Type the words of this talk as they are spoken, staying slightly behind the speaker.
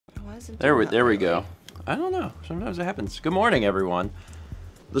Why is it There we go. I don't know. Sometimes it happens. Good morning, everyone.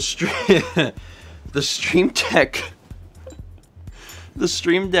 The Stream Deck. The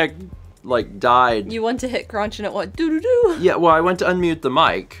Stream Deck like died. You went to hit crunch and it went doo doo doo. Yeah, well, I went to unmute the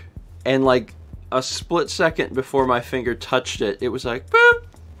mic, and like a split second before my finger touched it, it was like boop.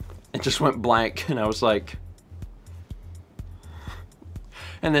 It just went blank, and I was like,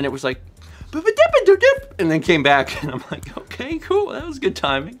 and then it was like, and then came back, and I'm like, okay, cool, that was good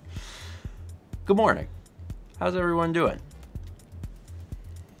timing. Good morning. How's everyone doing?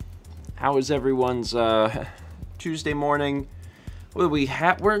 How is everyone's Tuesday morning? Well,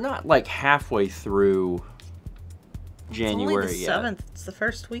 we're not like halfway through January it's only the 7th. It's the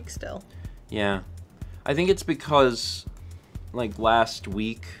first week still. Yeah. I think it's because like last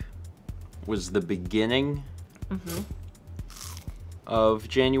week was the beginning of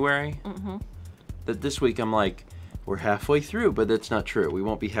January. That this week I'm like, we're halfway through, but that's not true. We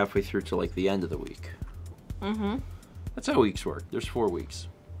won't be halfway through till like the end of the week. That's how weeks work. There's 4 weeks.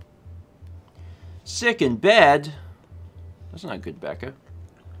 Sick in bed. That's not good, Becca.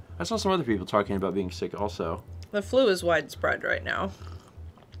 I saw some other people talking about being sick also. The flu is widespread right now.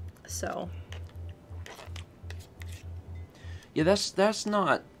 So. Yeah, that's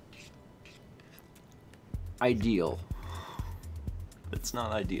not ideal. It's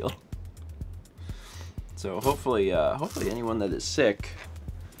not ideal. So hopefully anyone that is sick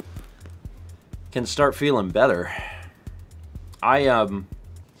can start feeling better. I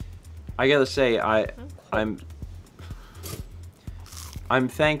gotta say I'm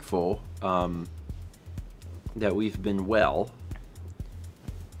thankful that we've been well.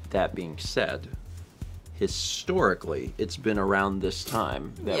 That being said, historically it's been around this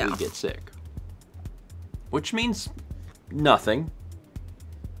time that we get sick, which means nothing.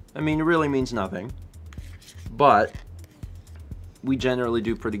 I mean, it really means nothing. But we generally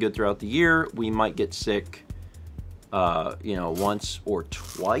do pretty good throughout the year. We might get sick, you know, once or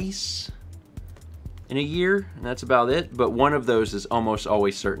twice in a year, and that's about it. But one of those is almost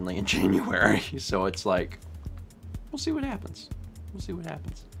always certainly in January. So it's like, we'll see what happens. We'll see what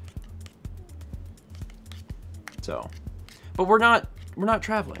happens. So, but we're not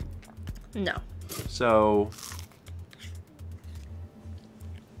traveling. No. So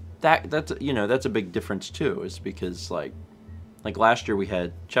that's you know, that's a big difference too, is because like last year we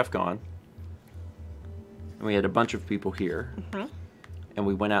had Chef gone and we had a bunch of people here and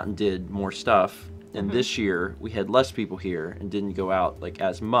we went out and did more stuff, and this year we had less people here and didn't go out like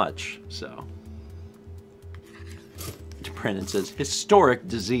as much. So Brandon says historic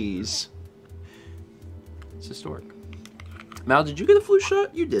disease. It's historic. Mal, did you get the flu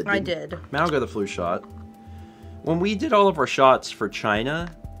shot? You did. I did. Mal got the flu shot. When we did all of our shots for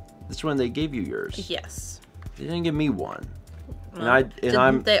China, that's when they gave you yours. Yes. They didn't give me one.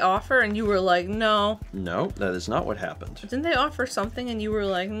 Didn't they offer and you were like, no? No, that is not what happened. Didn't they offer something and you were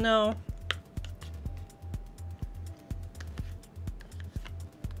like, no?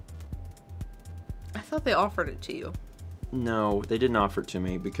 I thought they offered it to you. No, they didn't offer it to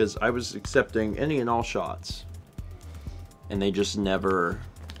me because I was accepting any and all shots. And they just never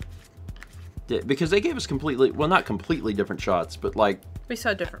did. Because they gave us completely, well, not completely different shots, but like... We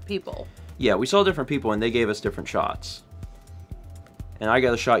saw different people. Yeah, we saw different people and they gave us different shots. And I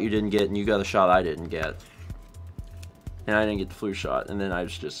got a shot you didn't get and you got a shot I didn't get. And I didn't get the flu shot. And then I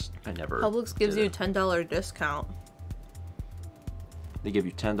never... Publix gives you a $10 discount. They give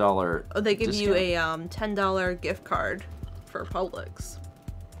you $10 Oh, they give discount. you a $10 gift card for Publix.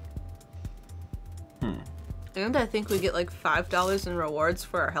 And I think we get like $5 in rewards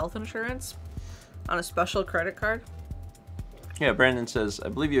for our health insurance on a special credit card. Yeah, Brandon says, I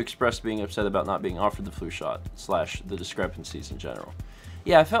believe you expressed being upset about not being offered the flu shot / the discrepancies in general.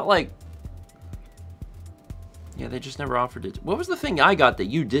 Yeah, I felt like... Yeah, they just never offered it. What was the thing I got that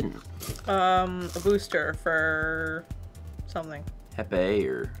you didn't? A booster for something. Hep A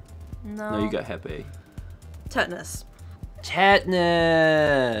or... No. No, you got Hep A. Tetanus.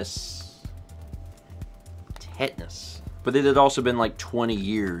 Tetanus! Tetanus. But it had also been like 20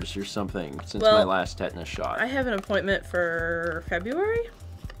 years or something since my last tetanus shot. I have an appointment for February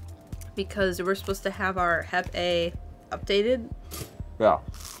because we're supposed to have our Hep A updated. Yeah.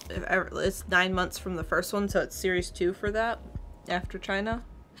 It's 9 months from the first one, so it's series 2 for that after China.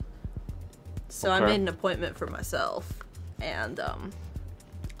 So I made an appointment for myself, and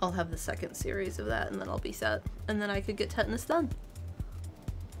I'll have the second series of that, and then I'll be set, and then I could get tetanus done.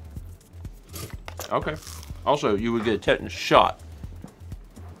 Okay. Also, you would get a tetanus shot.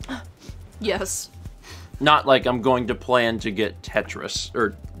 Yes. Not like I'm going to plan to get Tetris.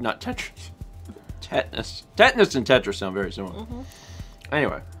 Or, not Tetris. Tetanus. Tetanus and Tetris sound very similar.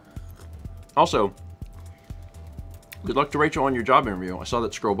 Anyway. Also, good luck to Rachel on your job interview. I saw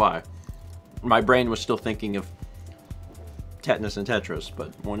that scroll by. My brain was still thinking of tetanus and Tetris,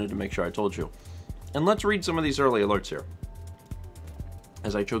 but wanted to make sure I told you. And let's read some of these early alerts here.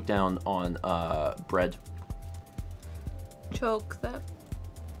 As I choke down on bread. Choke that.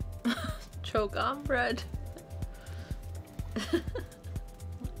 Choke on bread.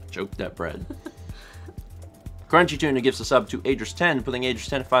 Choke that bread. Crunchy Tuna gives a sub to Agers10, putting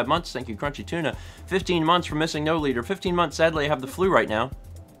Agers10 at 5 months. Thank you, Crunchy Tuna. 15 months for missing no leader. 15 months, sadly, I have the flu right now.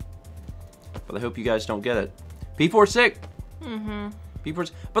 But I hope you guys don't get it. People are sick. Mm-hmm. People are,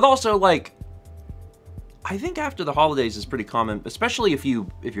 but also, like, I think after the holidays is pretty common, especially if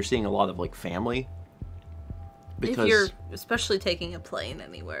you're seeing a lot of, like, family. Because if you're especially taking a plane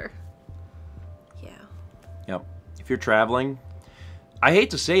anywhere. Yeah. Yep. If you're traveling, I hate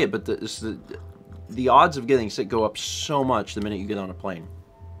to say it, but the odds of getting sick go up so much the minute you get on a plane.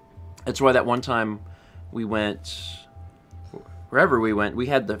 That's why that one time we went, wherever we went, we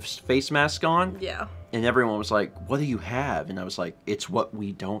had the face mask on. Yeah. And everyone was like, what do you have? And I was like, it's what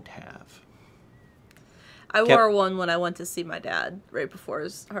we don't have. I wore one when I went to see my dad right before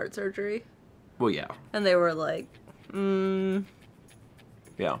his heart surgery. Well, yeah. And they were like, Yeah.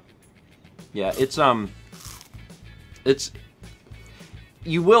 Yeah, it's,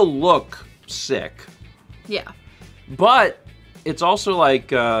 you will look sick. Yeah. But it's also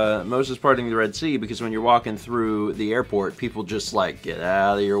like Moses parting the Red Sea, because when you're walking through the airport, people just like get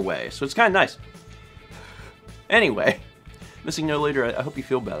out of your way. So it's kind of nice. Anyway, missing no leader, I hope you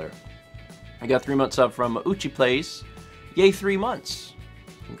feel better. I got 3 months up from Uchi Plays. Yay, 3 months.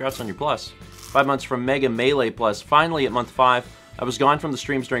 Congrats on your plus. 5 months from Mega Melee Plus. Finally at month 5. I was gone from the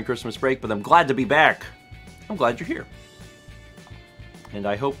streams during Christmas break, but I'm glad to be back. I'm glad you're here. And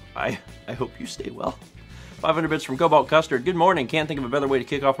I hope you stay well. 500 bits from Cobalt Custard. Good morning. Can't think of a better way to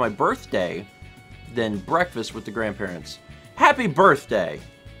kick off my birthday than breakfast with the grandparents. Happy birthday.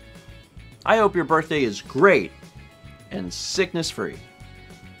 I hope your birthday is great and sickness-free.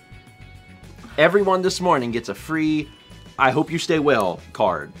 Everyone this morning gets a free I hope you stay well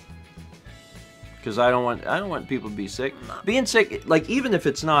card. Because I don't want people to be sick. Being sick, like, even if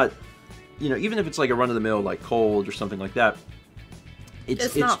it's not, you know, even if it's like a run-of-the-mill, like cold or something like that,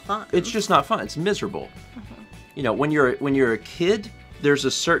 it's not fun. It's just not fun. It's miserable. You know, when you're a kid, there's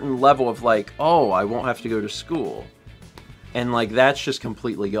a certain level of like, oh, I won't have to go to school. And like that's just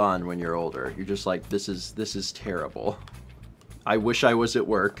completely gone when you're older. You're just like, this is terrible. I wish I was at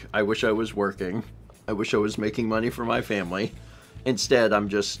work. I wish I was working. I wish I was making money for my family. Instead, I'm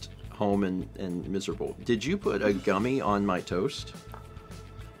just home and miserable. Did you put a gummy on my toast?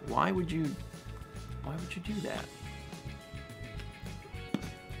 Why would you do that?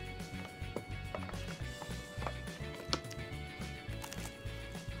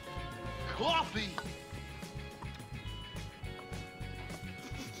 Coffee.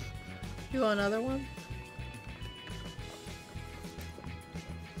 You want another one?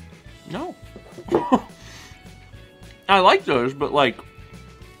 No. I like those, but like,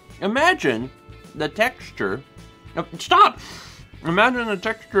 imagine the texture. Stop! Imagine the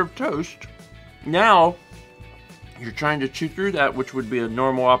texture of toast. Now, you're trying to chew through that, which would be a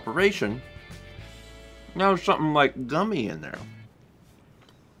normal operation. Now there's something like gummy in there.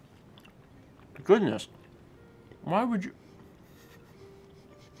 Goodness. Why would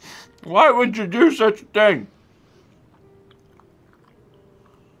you do such a thing?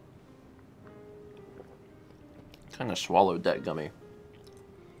 Kind of swallowed that gummy.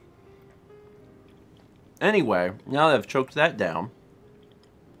 Anyway, now that I've choked that down.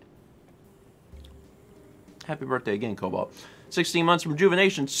 Happy birthday again, Cobalt. 16 months from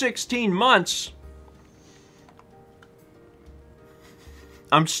Rejuvenation. 16 months!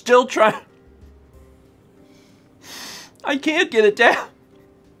 I'm still trying. I can't get it down.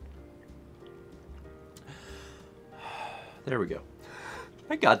 There we go.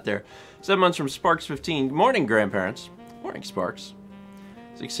 I got there. 7 months from Sparks 15. Good morning, grandparents. Morning, Sparks.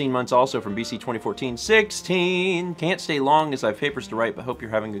 16 months also from BC 2014. 16! Can't stay long as I have papers to write, but hope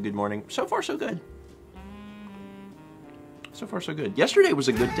you're having a good morning. So far, so good. So far, so good. Yesterday was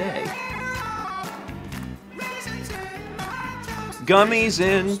a good day. Gummies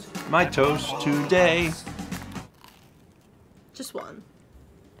in my toast today. Just one.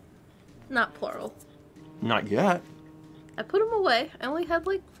 Not plural. Not yet. I put them away. I only had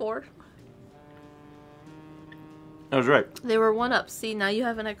like 4. That was right. They were 1 up. See, now you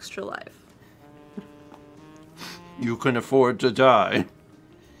have an extra life. You can afford to die.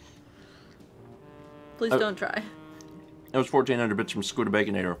 Please don't try. That was 1,400 bits from Scooter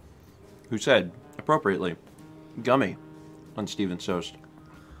Baconator, who said, appropriately, gummy on Steven's toast.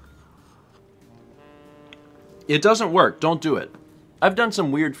 It doesn't work. Don't do it. I've done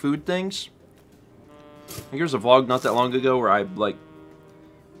some weird food things. Here's a vlog not that long ago where I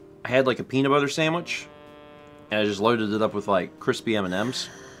had like a peanut butter sandwich, and I just loaded it up with like crispy M&Ms.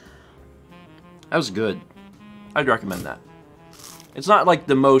 That was good. I'd recommend that. It's not like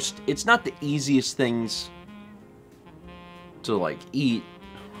it's not the easiest things to like eat.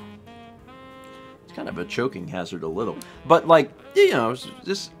 It's kind of a choking hazard a little. But like, you know,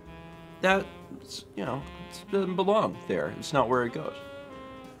 it doesn't belong there. It's not where it goes.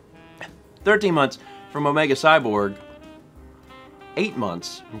 13 months from Omega Cyborg. 8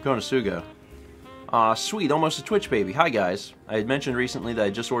 months from Konosuga. Sweet, almost a Twitch baby. Hi guys. I had mentioned recently that I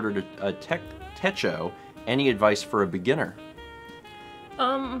just ordered a Techo. Any advice for a beginner?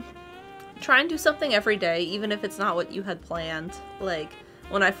 Try and do something every day, even if it's not what you had planned. Like,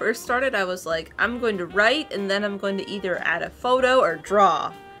 when I first started, I was like, I'm going to write, and then I'm going to either add a photo or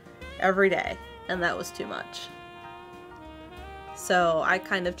draw every day. And that was too much. So I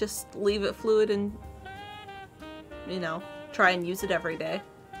kind of just leave it fluid and, you know, try and use it every day.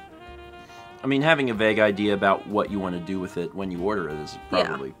 I mean, having a vague idea about what you want to do with it when you order it is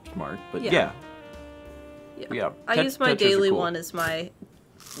probably smart. But yeah. I use my daily one as my,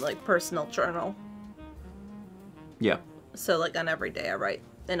 like, personal journal. Yeah. So, like, on every day I write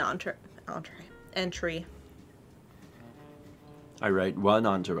an entry. I write one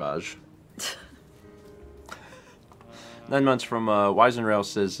entourage. 9 months from Weisenrail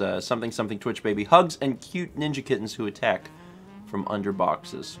says, something Twitch baby. Hugs and cute ninja kittens who attack from under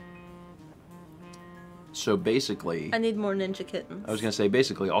boxes. So basically... I need more ninja kittens. I was going to say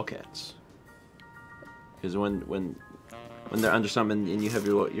basically all cats. Because when they're under something and you have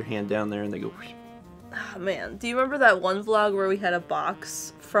your hand down there and they go... Oh, man. Do you remember that one vlog where we had a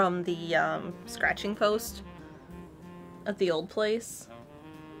box from the scratching post at the old place?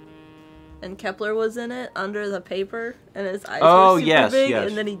 And Kepler was in it under the paper, and his eyes were super big,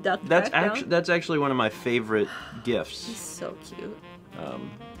 and then he ducked back down. That's actually one of my favorite gifs. He's so cute.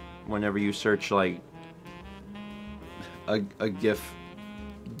 Whenever you search like a gif,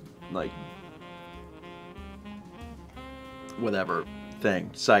 like whatever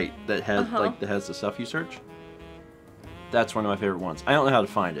site that has that has the stuff you search. That's one of my favorite ones. I don't know how to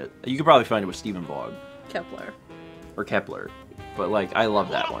find it. You could probably find it with StephenVlog. Kepler. But like, I love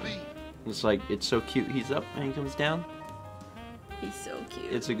that one. It's like, it's so cute. He's up and he comes down. He's so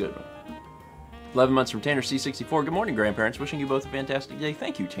cute. It's a good one. 11 months from Tanner C64. Good morning, grandparents. Wishing you both a fantastic day.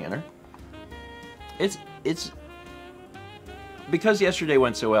 Thank you, Tanner. It's because yesterday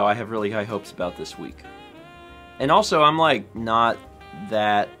went so well, I have really high hopes about this week. And also, I'm like not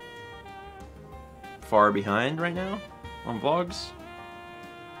that far behind right now on vlogs.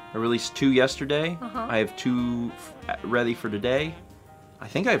 I released 2 yesterday. I have 2 ready for today. I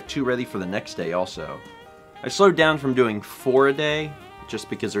think I have 2 ready for the next day also. I slowed down from doing 4 a day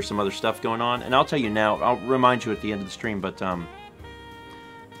just because there's some other stuff going on. And I'll tell you now, I'll remind you at the end of the stream, but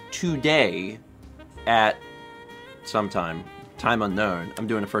today at sometime, time unknown, I'm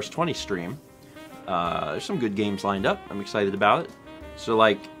doing a first 20 stream. There's some good games lined up. I'm excited about it. So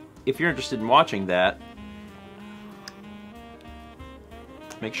like, if you're interested in watching that,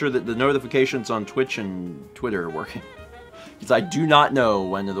 make sure that the notifications on Twitch and Twitter are working. Because I do not know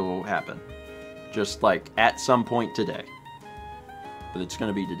when it will happen. Just like at some point today. But it's going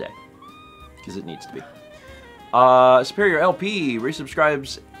to be today. Because it needs to be. Superior LP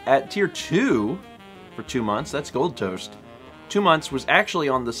resubscribes at tier 2 for 2 months. That's Gold Toast. 2 months was actually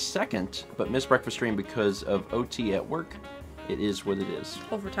on the 2nd, but missed breakfast stream because of OT at work. It is what it is.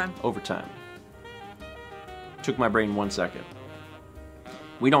 Overtime. Took my brain 1 second.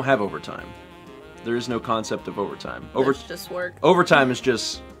 We don't have overtime. There is no concept of overtime. It's just work. Overtime is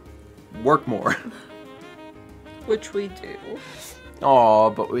just work more. Which we do.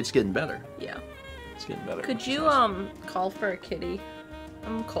 Aw, but it's getting better. Yeah. It's getting better. Could you call for a kitty?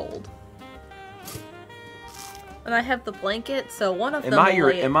 I'm cold. And I have the blanket, so one of them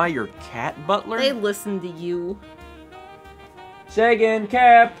Am I your cat butler? They listen to you. Sagan,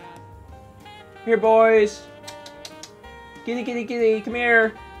 Cap. Here, boys. Kitty, kitty, kitty, come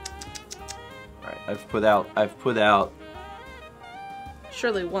here. Alright, I've put out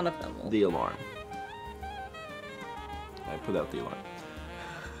Surely one of them will. The alarm. I put out the alarm.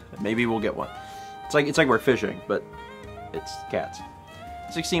 Maybe we'll get one. It's like we're fishing, but it's cats.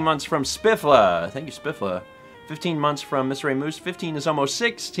 16 months from Spiffla. Thank you, Spiffla. 15 months from Miss Ray Moose. 15 is almost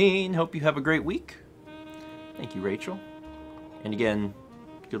 16. Hope you have a great week. Thank you, Rachel. And again,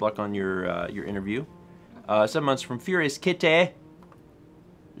 good luck on your interview. 7 months from Furious Kitty.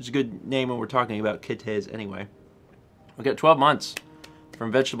 It's a good name when we're talking about kitties anyway. We got 12 months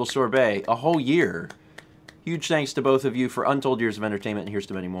from Vegetable Sorbet. A whole year. Huge thanks to both of you for untold years of entertainment, and here's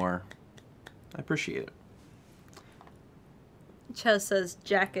to many more. I appreciate it. Chaz says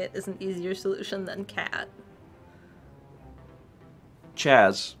jacket is an easier solution than cat.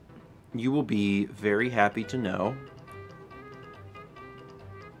 Chaz, you will be very happy to know,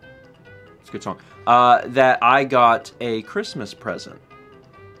 it's a good song, that I got a Christmas present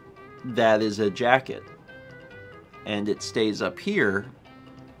that is a jacket, and it stays up here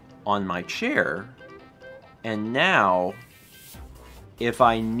on my chair, and now if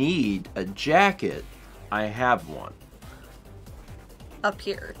I need a jacket, I have one. Up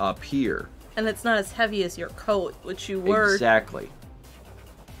here. Up here. And it's not as heavy as your coat, which you were. Exactly.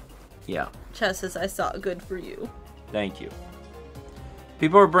 Yeah. Chess says, I saw good for you. Thank you.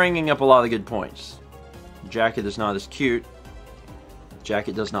 People are bringing up a lot of good points. The jacket is not as cute. The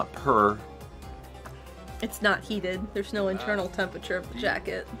jacket does not purr. It's not heated. There's no internal temperature of the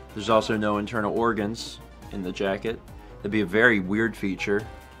jacket. There's also no internal organs in the jacket. That'd be a very weird feature.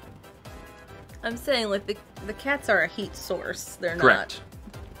 I'm saying, like, the cats are a heat source. They're not. Correct.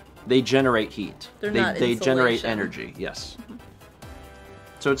 They generate heat. They generate insulation. energy, yes.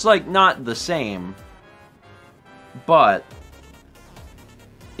 So it's like not the same, but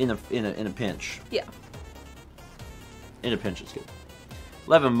in a pinch. Yeah. In a pinch is good.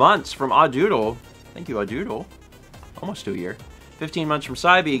 11 months from Adoodle. Thank you, Adoodle. Almost to a year. 15 months from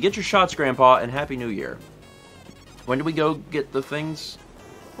Cybe. Get your shots, Grandpa, and Happy New Year. When do we go get the things?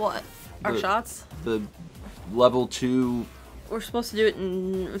 What? Our shots? The level 2... We're supposed to do it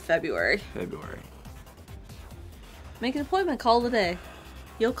in February. February. Make an appointment. Call today.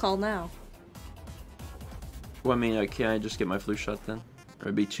 You'll call now. Well, I mean, can I just get my flu shot then? Or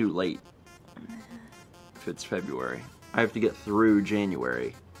it'd be too late if it's February. I have to get through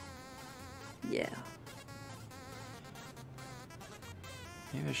January. Yeah.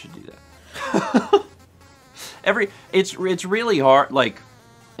 Maybe I should do that. It's really hard, like,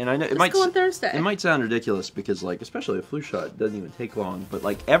 and I know it might go on Thursday. It might sound ridiculous because, like, especially a flu shot doesn't even take long, but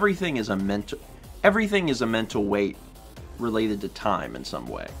like everything is a mental weight related to time in some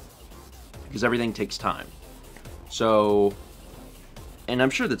way, because everything takes time. So, and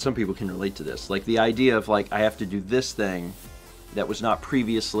I'm sure that some people can relate to this, like the idea of like I have to do this thing that was not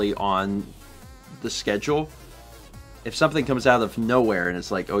previously on the schedule. If something comes out of nowhere and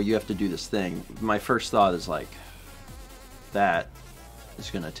it's like, oh, you have to do this thing, my first thought is like, that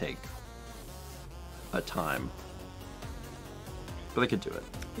is going to take a time. But I could do it.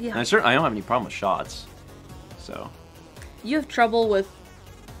 Yeah. And I don't have any problem with shots. So. You have trouble with,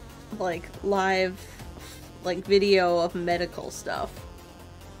 like, live, like, video of medical stuff.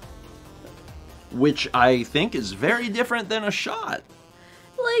 Which I think is very different than a shot.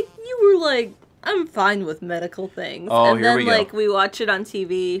 Like, you were like, I'm fine with medical things. Oh, and here then, we go. like, we watch it on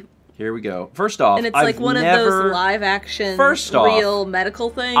TV. Here we go. First off, And it's like one of those live action, real medical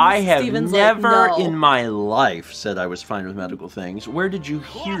things. I have Steven's never like, no. in my life said I was fine with medical things. Where did you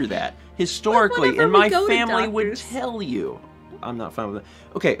hear that? Historically, whenever and we my go to family would doctors. tell you. I'm not fine with it.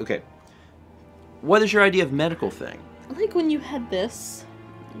 Okay. What is your idea of medical thing? Like when you had this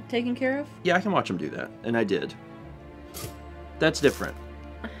taken care of? Yeah, I can watch them do that. And I did. That's different.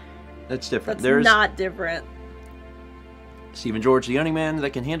 That's different. That's not different. Stephen George, the only man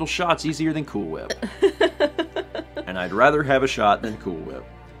that can handle shots easier than Cool Whip. And I'd rather have a shot than Cool Whip.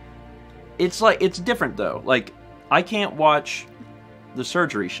 It's like, it's different though. Like, I can't watch the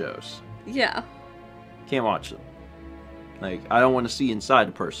surgery shows. Yeah. Can't watch them. Like, I don't want to see inside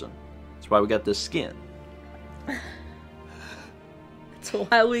a person. That's why we got this skin. That's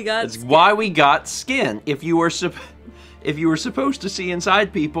why we got That's skin. why we got skin. If you were supposed to see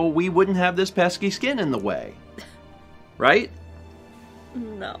inside people, we wouldn't have this pesky skin in the way. Right?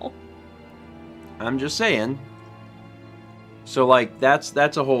 No. I'm just saying. So like that's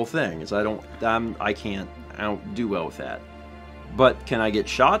a whole thing. Is I don't do well with that. But can I get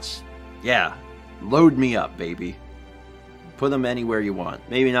shots? Yeah. Load me up, baby. Put them anywhere you want.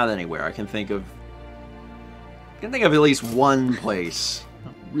 Maybe not anywhere. I can think of at least one place I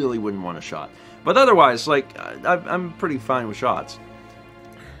really wouldn't want a shot. But otherwise, like I'm pretty fine with shots.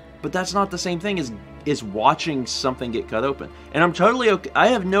 But that's not the same thing as watching something get cut open. And I'm totally okay. I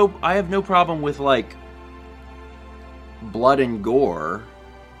have no problem with like blood and gore.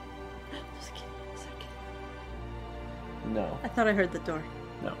 No. I thought I heard the door.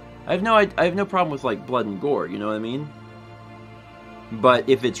 No. I have no problem with like blood and gore, you know what I mean? But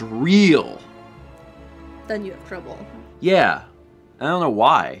if it's real, Then you have trouble. yeah. I don't know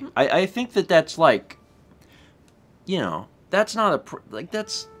why. I think that's like, you know, that's not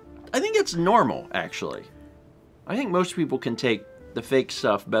I think that's normal, actually. I think most people can take the fake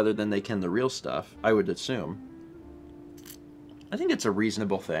stuff better than they can the real stuff, I would assume. I think it's a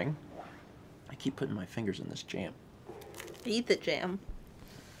reasonable thing. I keep putting my fingers in this jam. Eat the jam.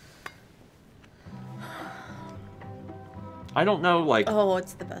 I don't know, like... Oh,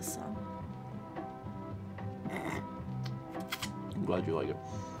 it's the best song. I'm glad you like it.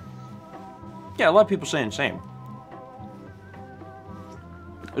 Yeah, a lot of people saying the same.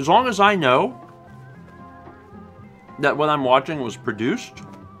 As long as I know that what I'm watching was produced,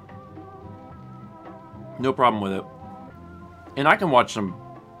 no problem with it. And I can watch some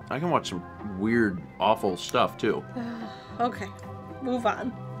weird, awful stuff too. Okay, move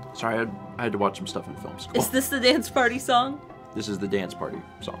on. Sorry, I had to watch some stuff in film school. Is this the dance party song? This is the dance party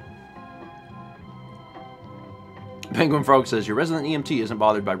song. Penguin Frog says, your resident EMT isn't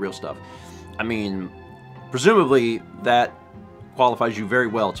bothered by real stuff. I mean, presumably that qualifies you very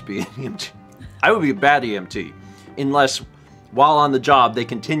well to be an EMT. I would be a bad EMT, unless while on the job they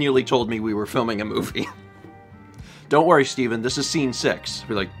continually told me we were filming a movie. Don't worry, Steven, this is scene 6.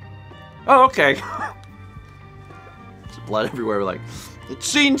 We're like, oh, okay. There's blood everywhere. We're like, it's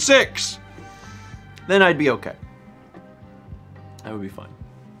scene 6. Then I'd be okay. That would be fine.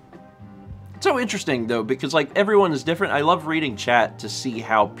 It's so interesting, though, because, like, everyone is different. I love reading chat to see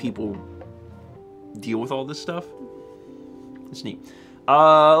how people deal with all this stuff. It's neat.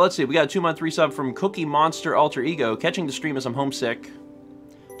 Let's see. We got a 2-month resub from Cookie Monster Alter Ego. Catching the stream as I'm homesick.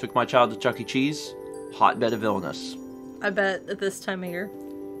 Took my child to Chuck E. Cheese. Hotbed of illness. I bet at this time of year.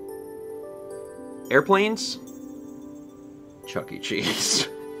 Airplanes. Chuck E. Cheese.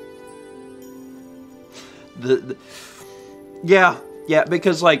 Yeah,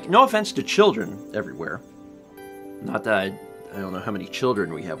 because, like, no offense to children everywhere. Not that I don't know how many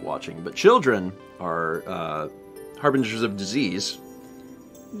children we have watching, but children are harbingers of disease.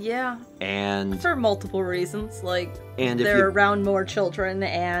 Yeah. And for multiple reasons, like, and they're around more children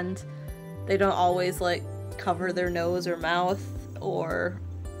and they don't always, like, cover their nose or mouth, or,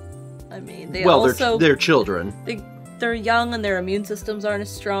 I mean, they also... they're children. They're young and their immune systems aren't as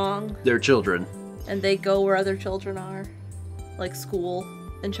strong. They're children. And they go where other children are. Like school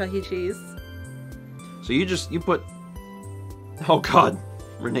and Chuck E. Cheese. So you put... Oh, God.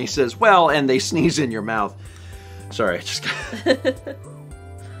 Renee says, well, and they sneeze in your mouth. Sorry, I just...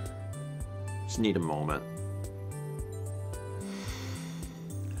 just need a moment.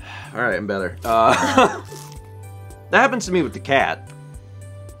 Alright, I'm better. That happens to me with the cat.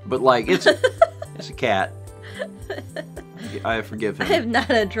 But, like, it's a cat. I forgive him. I have not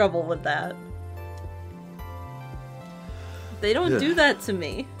had trouble with that. They don't do that to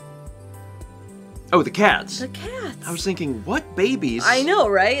me. Oh, the cats. The cats. I was thinking, what babies? I know,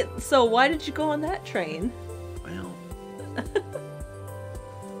 right? So why did you go on that train? Well,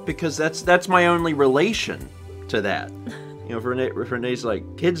 because that's my only relation to that. You know, if Renee's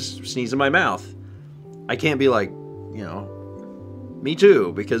like, kids sneeze in my mouth, I can't be like, you know, me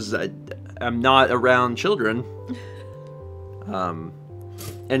too, because I'm not around children. And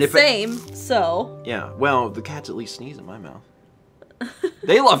if so. Yeah, well, the cats at least sneeze in my mouth.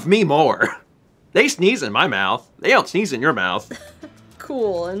 They love me more. They sneeze in my mouth. They don't sneeze in your mouth.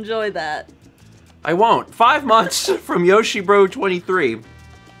 Cool, enjoy that. I won't. 5 months from YoshiBro23.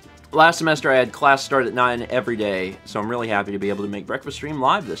 Last semester I had class start at 9 every day, so I'm really happy to be able to make breakfast stream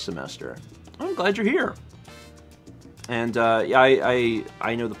live this semester. I'm glad you're here. And yeah,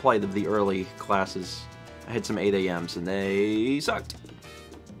 I know the plight of the early classes. I had some 8 a.m.s and they sucked.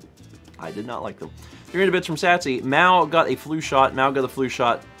 I did not like them. 300 bits from Satsy. Mao got a flu shot. Mao got a flu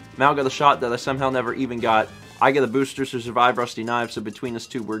shot. Mao got a shot that I somehow never even got. I get a booster to survive Rusty Knives, so between us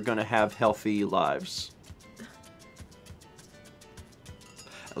two, we're gonna have healthy lives.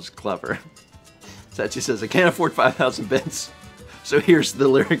 That was clever. Satsy says, I can't afford 5,000 bits. So here's the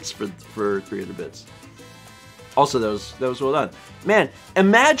lyrics for 300 bits. Also, that was well done. Man,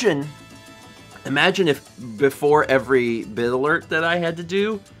 imagine if before every bit alert that I had to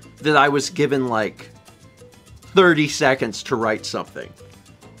do, that I was given like 30 seconds to write something.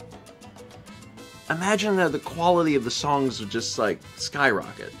 Imagine that the quality of the songs would just like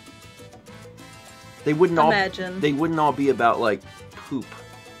skyrocket. They wouldn't all be about like poop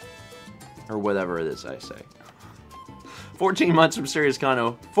or whatever it is I say. 14 months from Serious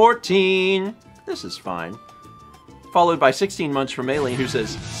Kano. 14. This is fine. Followed by 16 months from Aileen, who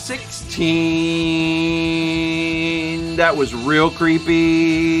says 16. That was real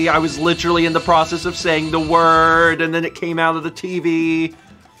creepy. I was literally in the process of saying the word, and then it came out of the TV.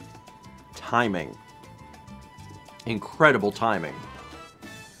 Timing. Incredible timing.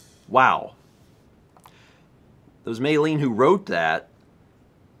 Wow. That was Maylene who wrote that,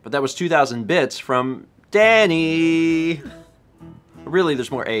 but that was 2,000 bits from Danny. Really,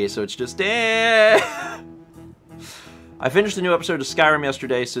 there's more A's, so it's just eh. I finished a new episode of Skyrim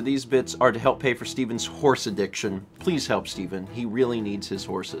yesterday, so these bits are to help pay for Steven's horse addiction. Please help Steven. He really needs his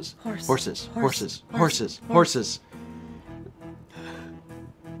horses. Horses.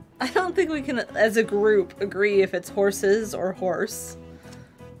 I don't think we can, as a group, agree if it's horses or horse.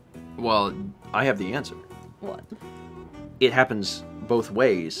 Well, I have the answer. What? It happens both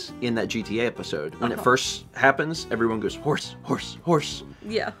ways in that GTA episode. When it first happens, everyone goes, horse, horse, horse.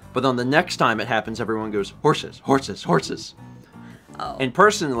 Yeah. But then the next time it happens, everyone goes, horses, horses, horses. Oh. And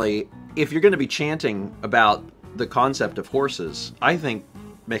personally, if you're going to be chanting about the concept of horses, I think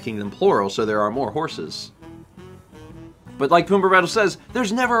making them plural so there are more horses. But like Pumbaa Rattle says,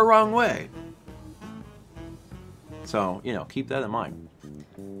 there's never a wrong way. So, you know, keep that in mind.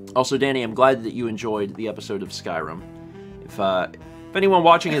 Also, Danny, I'm glad that you enjoyed the episode of Skyrim. If anyone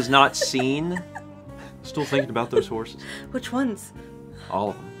watching has not seen... Still thinking about those horses? Which ones?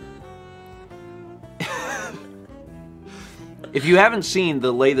 All of them. If you haven't seen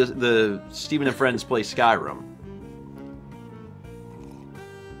the Steven and Friends play Skyrim,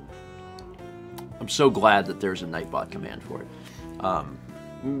 I'm so glad that there's a Nightbot command for it.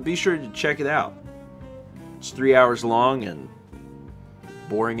 Be sure to check it out. It's 3 hours long and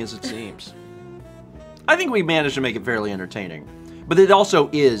boring as it seems. I think we managed to make it fairly entertaining. But it also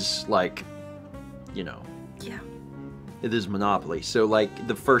is, like, you know... Yeah. It is Monopoly. So, like,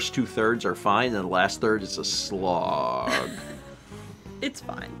 the first 2/3 are fine, and the last third is a slog. It's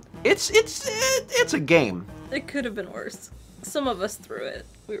fine. It's a game. It could have been worse. Some of us threw it.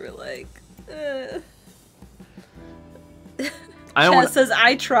 We were like, Chaz says,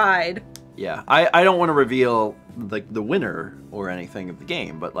 I tried. Yeah, I don't want to reveal, like, the winner or anything of the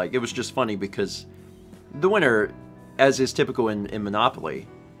game, but, like, it was just funny because the winner, as is typical in Monopoly,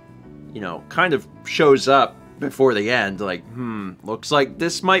 you know, kind of shows up before the end, like, looks like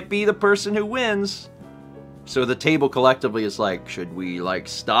this might be the person who wins. So the table collectively is like, should we, like,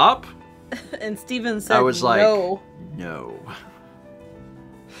 stop? And Steven said, I was like, no. No.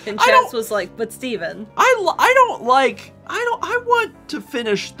 And Chaz was like, but Steven. I want to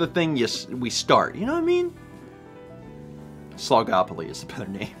finish the thing we start, you know what I mean? Slogopoly is the better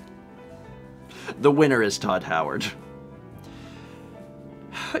name. The winner is Todd Howard.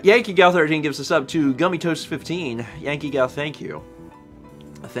 Yankee Gal 13 gives us up to Gummy Toast 15. Yankee Gal, thank you.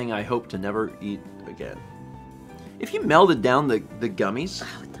 A thing I hope to never eat again. If you melded down the gummies...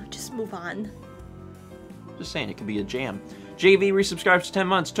 Oh, no, just move on. Just saying, it could be a jam. JV resubscribes to 10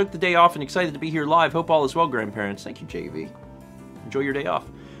 months. Took the day off and excited to be here live. Hope all is well, grandparents. Thank you, JV. Enjoy your day off.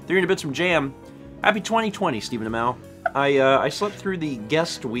 300 bits from Jam. Happy 2020, Stephen Amell. I slept through the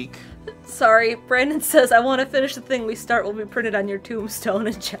guest week. Sorry, Brandon says, I want to finish the thing we start will be printed on your tombstone,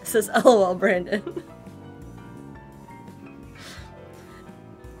 and Chaz says, LOL, Brandon.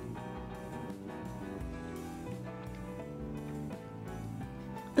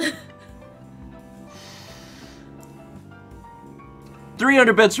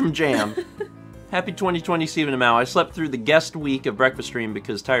 $300 bits from Jam. Happy 2020, Stephen Amell. I slept through the guest week of Breakfast Stream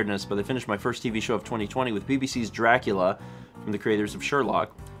because tiredness, but I finished my first TV show of 2020 with BBC's Dracula from the creators of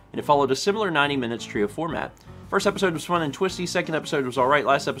Sherlock, and it followed a similar 90 minutes trio format. First episode was fun and twisty, second episode was alright,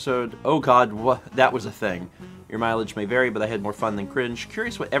 last episode, oh god, that was a thing. Your mileage may vary, but I had more fun than cringe.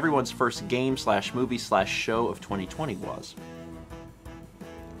 Curious what everyone's first game/movie/show of 2020 was.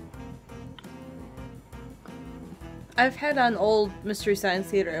 I've had on old Mystery Science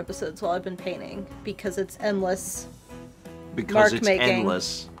Theater episodes while I've been painting, because it's endless. Because it's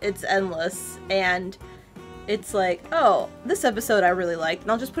endless. It's endless, and it's like, oh, this episode I really liked,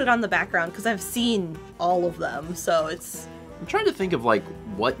 and I'll just put it on the background, because I've seen all of them, so it's... I'm trying to think of, like,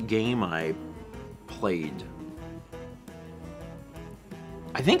 what game I played.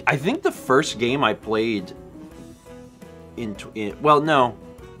 I think the first game I played well, no.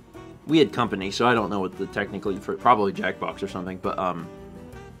 We had company, so I don't know what the technically, probably Jackbox or something, but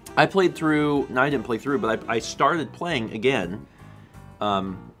I played through, no, I didn't play through, but I started playing again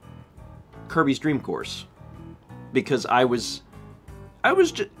Kirby's Dream Course, because I was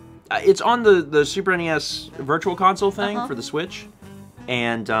just, it's on the Super NES Virtual Console thing for the Switch,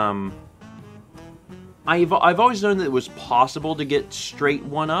 and I've always known that it was possible to get straight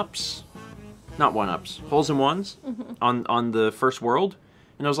one-ups, not one-ups, holes in ones on the first world.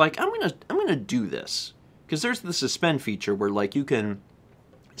 And I was like, I'm gonna do this, because there's the suspend feature where, like, you can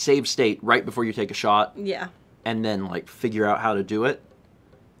save state right before you take a shot. Yeah. And then, like, figure out how to do it.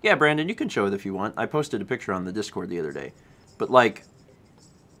 Yeah, Brandon, you can show it if you want. I posted a picture on the Discord the other day. But, like,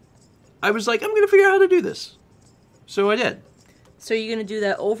 I was like, I'm gonna figure out how to do this. So I did. So you're gonna do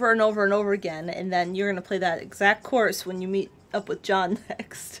that over and over and over again, and then you're gonna play that exact course when you meet up with John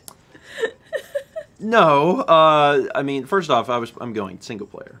next. No, I mean, first off, I'm going single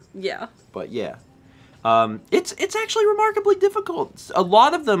player. Yeah. But yeah, it's actually remarkably difficult. A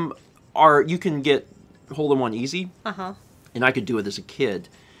lot of them you can get hole-in-one easy. And I could do it as a kid,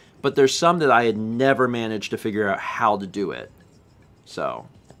 but there's some that I had never managed to figure out how to do it. So,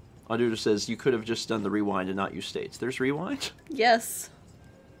 Aududa says you could have just done the rewind and not use states. There's rewind? Yes.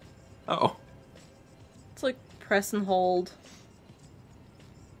 Oh. It's like press and hold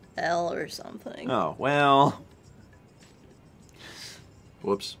L or something. Oh, well.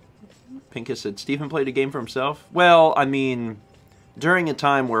 Whoops. Pinka said, Stephen played a game for himself? Well, I mean, during a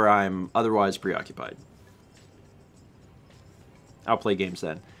time where I'm otherwise preoccupied. I'll play games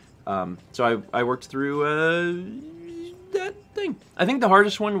then. So I worked through that thing. I think the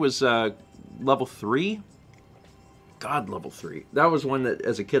hardest one was level 3. God, level 3. That was one that,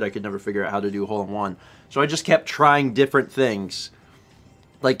 as a kid, I could never figure out how to do hole-in-one. So I just kept trying different things.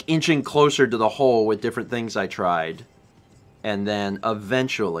 Like, inching closer to the hole with different things I tried. And then,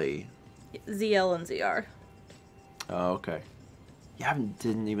 eventually... ZL and ZR. Oh, okay. Yeah, I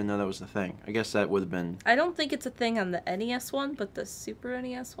didn't even know that was the thing. I guess that would have been... I don't think it's a thing on the NES one, but the Super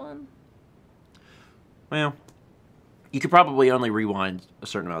NES one. Well, you could probably only rewind a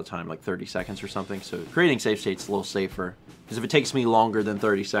certain amount of time, like 30 seconds or something. So creating save state's a little safer. Because if it takes me longer than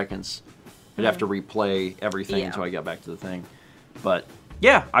 30 seconds, I'd have to replay everything until I got back to the thing. But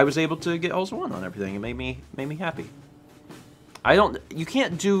yeah, I was able to get also one on everything. It made me happy. You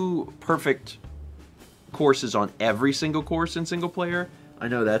can't do perfect courses on every single course in single player. I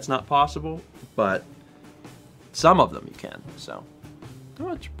know that's not possible, but some of them you can. So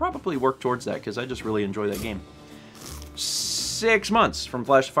I'll probably work towards that because I just really enjoy that game. 6 months from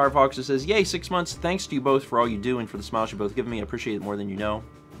Flash to Firefox. It says, yay, 6 months. Thanks to you both for all you do and for the smiles you both give me. I appreciate it more than you know.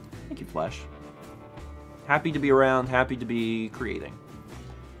 Thank you, Flash. Happy to be around. Happy to be creating.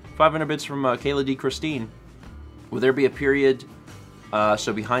 500 bits from Kayla D. Christine. Will there be a period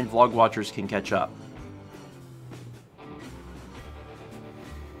so behind vlog watchers can catch up?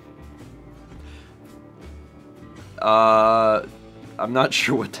 I'm not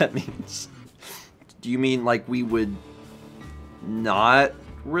sure what that means. Do you mean like we would not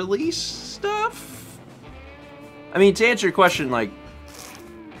release stuff? I mean, to answer your question, like,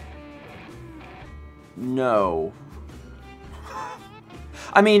 no.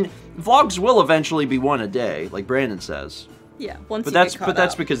 I mean, vlogs will eventually be one a day, like Brandon says. Yeah, once but you that's get caught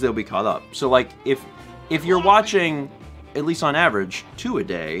that's up. because they'll be caught up. So like if you're watching at least on average 2 a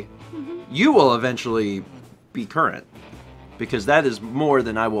day, you will eventually be current because that is more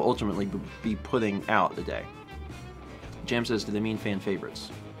than I will ultimately be putting out a day. Jam says, do they mean fan favorites?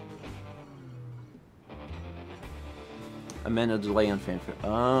 I meant a delay on fan favorites.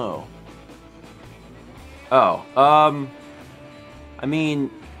 Oh. Oh. I mean,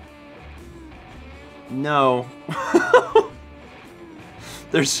 no.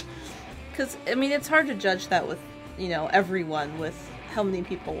 There's... Because, I mean, it's hard to judge that with, you know, everyone, with how many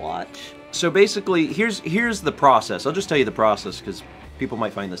people watch. So basically, here's the process. I'll just tell you the process because people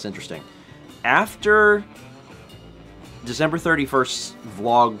might find this interesting. After December 31st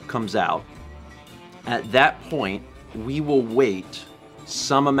vlog comes out, at that point, we will wait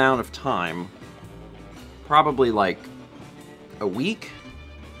some amount of time, probably like a week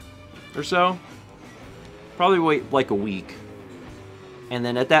or so. Probably wait like a week. And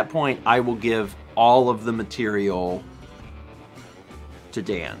then at that point, I will give all of the material to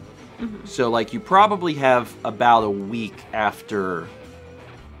Dan. Mm-hmm. So, like, you probably have about a week after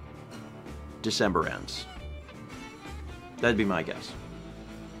December ends. That'd be my guess.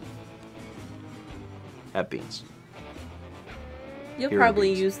 At Beans. You'll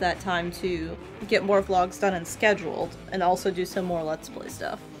probably use that time to get more vlogs done and scheduled, and also do some more Let's Play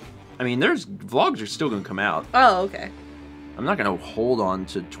stuff. I mean, vlogs are still going to come out. Oh, okay. I'm not going to hold on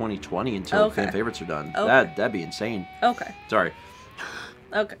to 2020 until fan favorites are done. Okay. That'd be insane. Okay. Sorry.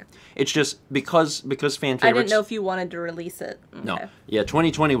 Okay. It's just because fan favorites... I didn't know if you wanted to release it. Okay. No. Yeah,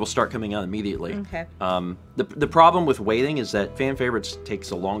 2020 will start coming out immediately. Okay. The problem with waiting is that fan favorites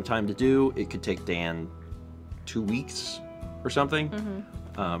takes a long time to do. It could take Dan 2 weeks or something.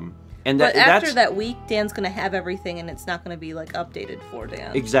 Mm-hmm. But after that week, Dan's gonna have everything, and it's not gonna be like updated for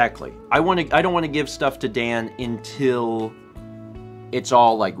Dan. Exactly. I don't want to give stuff to Dan until it's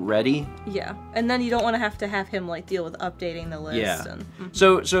all like ready. Yeah, and then you don't want to have him like deal with updating the list. Yeah. And,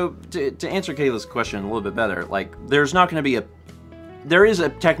 So to answer Kayla's question a little bit better, like there's not going to be there is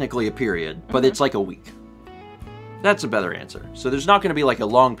technically a period, but it's like a week. That's a better answer. So there's not going to be like a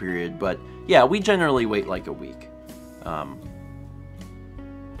long period, but yeah, we generally wait like a week.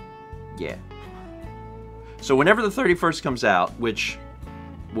 Yeah. So whenever the 31st comes out, which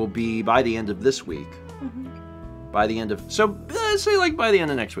will be by the end of this week, by the end of, so say like by the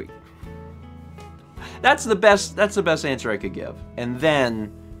end of next week. That's the best answer I could give. And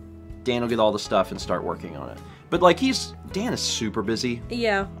then Dan will get all the stuff and start working on it. But like Dan is super busy.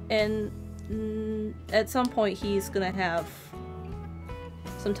 Yeah, and at some point he's gonna have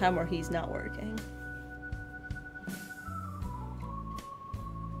some time where he's not working.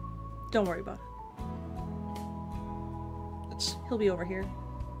 Don't worry about it. He'll be over here.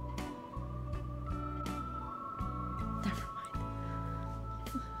 Never mind.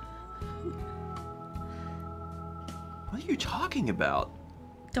 What are you talking about?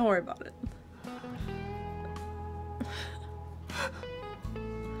 Don't worry about it.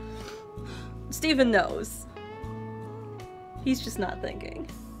 Stephen knows. He's just not thinking.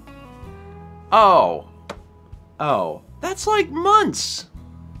 Oh. That's like months.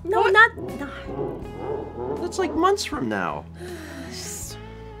 No, what? not. That's like months from now.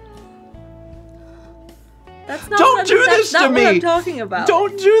 That's not Don't do this to me. What I'm talking about.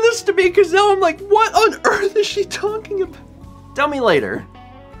 Don't do this to me, because now I'm like, what on earth is she talking about? Tell me later.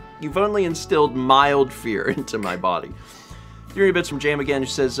 You've only instilled mild fear into my body. Theory Bits from Jam again, who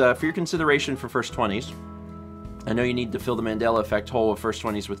says, for your consideration for First 20s, I know you need to fill the Mandela effect hole of First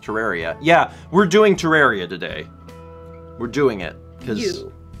 20s with Terraria. Yeah, we're doing Terraria today. We're doing it.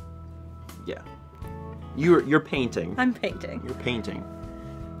 You. Yeah. You're painting. I'm painting. You're painting.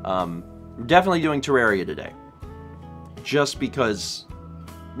 We're definitely doing Terraria today. Just because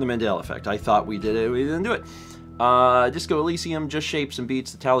the Mandela effect. I thought we did it, we didn't do it. Disco Elysium, Just Shapes and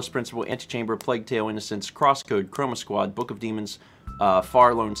Beats, The Talos Principle, Antichamber, Plague Tale, Innocence, Crosscode, Chroma Squad, Book of Demons,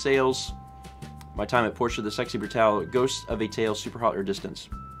 Far Lone Sails, My Time at Portia, The Sexy Brutale, Ghost of a Tale, Super Hot or Distance.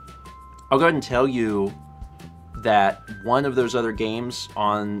 I'll go ahead and tell you that one of those other games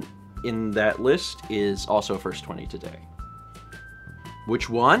in that list is also First 20 today. Which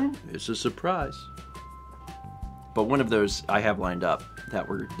one is a surprise. But one of those I have lined up that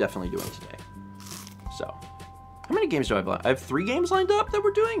we're definitely doing today. So, how many games do I have lined up? I have 3 games lined up that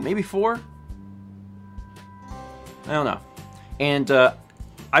we're doing? Maybe 4? I don't know. And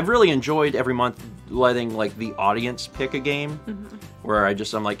I've really enjoyed every month letting like the audience pick a game. Where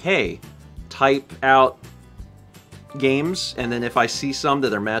I'm like, hey, type out games, and then if I see some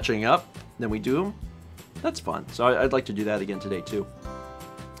that are matching up, then we do them. That's fun. So I'd like to do that again today too.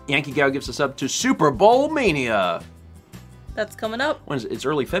 Yankee Gal gives us up to Super Bowl Mania. That's coming up. When is it? It's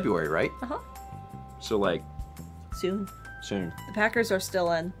early February, right? So like soon. The Packers are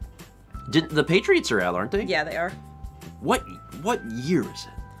still in. The Patriots are out, aren't they? Yeah, they are. What year is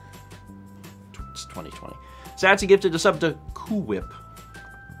it? It's 2020. Satsy gifted us up to Cool Whip.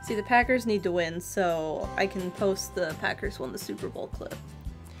 See, the Packers need to win, so I can post the Packers won the Super Bowl clip.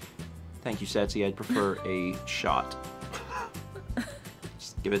 Thank you, Satsy. I'd prefer a shot.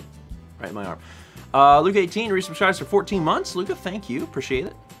 Just give it right in my arm. Luca 18 resubscribes for 14 months. Luca, thank you. Appreciate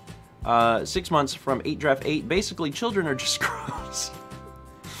it. 6 months from 8 Draft 8. Basically, children are just gross.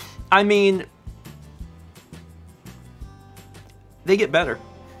 I mean, they get better.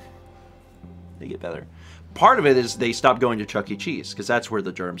 They get better. Part of it is they stop going to Chuck E. Cheese, because that's where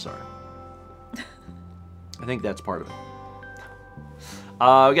the germs are. I think that's part of it.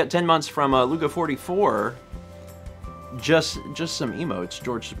 We got 10 months from Luca 44. Just some emotes.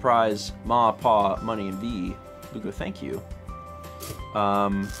 George Surprise, Ma, Pa, Money, and B. Luca, thank you.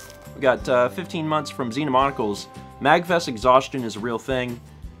 We got 15 months from Xenomonicals. Magfest exhaustion is a real thing.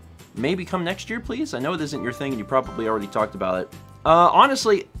 Maybe come next year, please? I know it isn't your thing, and you probably already talked about it.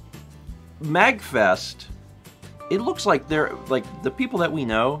 Honestly, Magfest, it looks like they're, like, the people that we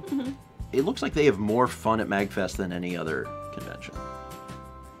know, it looks like they have more fun at Magfest than any other convention.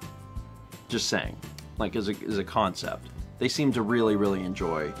 Just saying. Like, as a concept. They seem to really, really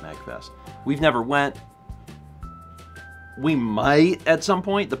enjoy Magfest. We've never went. We might at some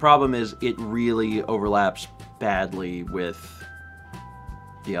point. The problem is it really overlaps badly with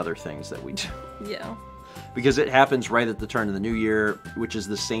the other things that we do. Yeah. Because it happens right at the turn of the new year, which is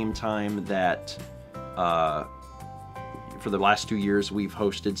the same time that, for the last 2 years, we've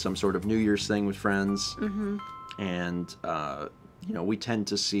hosted some sort of New Year's thing with friends. And, you know, we tend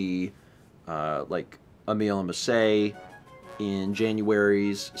to see, like, Emile and Massey in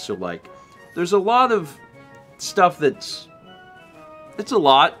January's. So, like, there's a lot of stuff it's a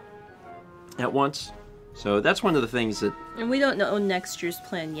lot at once. So that's one of the things that... And we don't know next year's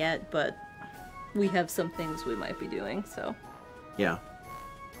plan yet, but we have some things we might be doing, so... Yeah.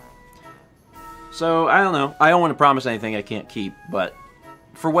 So, I don't know. I don't want to promise anything I can't keep, but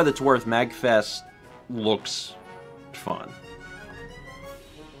for what it's worth, Magfest looks fun.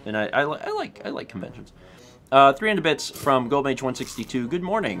 And I like conventions. 300 bits from Goldmage162. Good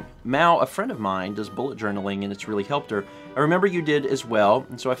morning. Mal, a friend of mine, does bullet journaling, and it's really helped her. I remember you did as well,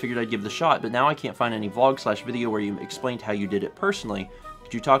 and so I figured I'd give it a shot, but now I can't find any vlog/video where you explained how you did it personally.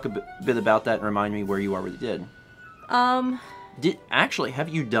 Could you talk a bit about that and remind me where you already did? Actually, have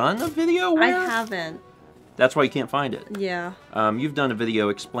you done a video where? I haven't. That's why you can't find it. Yeah. You've done a video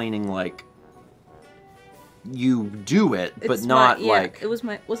explaining, like, you do it, but not like... It was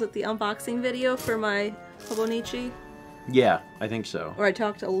it the unboxing video for my Hobonichi? Yeah, I think so. Or I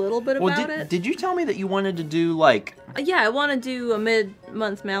talked a little bit about it. Did you tell me that you wanted to do, like... Yeah, I want to do a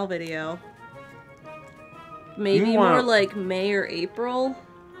mid-month Mal video. Maybe more like May or April.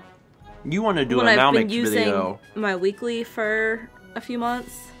 You want to do a Mal Mix video. When I've been using my weekly for a few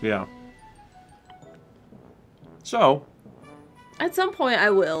months. Yeah. So... At some point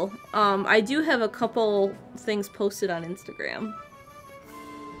I will. I do have a couple things posted on Instagram.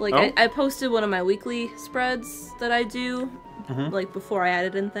 Like, I posted one of my weekly spreads that I do, like, before I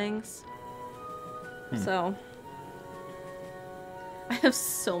added in things. So, I have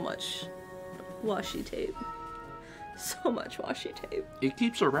so much washi tape. So much washi tape. It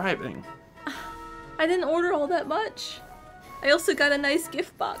keeps arriving. I didn't order all that much. I also got a nice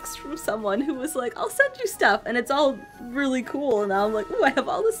gift box from someone who was like, I'll send you stuff, and it's all really cool, and now I'm like, ooh, I have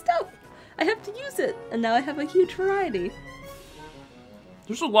all this stuff. I have to use it, and now I have a huge variety.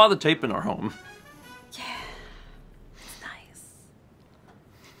 There's a lot of tape in our home. Yeah. It's nice.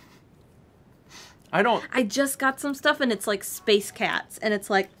 I just got some stuff, and it's like space cats, and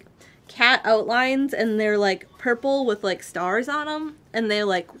it's like cat outlines, and they're like purple with like stars on them, and they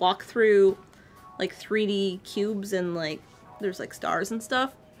like walk through like 3D cubes, and like there's like stars and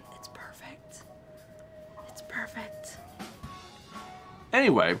stuff. It's perfect. It's perfect.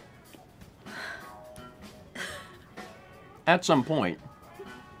 Anyway. At some point.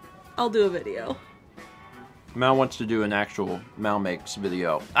 I'll do a video. Mal wants to do an actual Mal Makes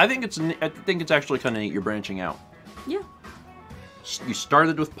video. I think it's actually kind of neat you're branching out. Yeah. You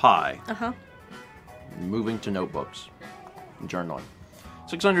started with pie. Uh-huh. Moving to notebooks. And journaling.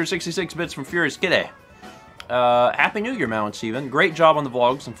 666 bits from Furious Kitty. Happy New Year, Mal and Steven. Great job on the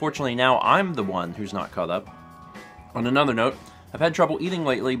vlogs. Unfortunately, now I'm the one who's not caught up. On another note, I've had trouble eating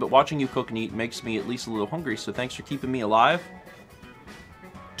lately, but watching you cook and eat makes me at least a little hungry, so thanks for keeping me alive.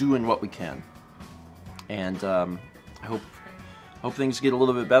 Doing what we can. And I hope things get a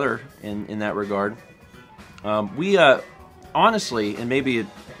little bit better in that regard. We honestly, and maybe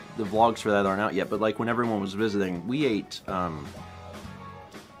the vlogs for that aren't out yet, but like when everyone was visiting, we ate, I'm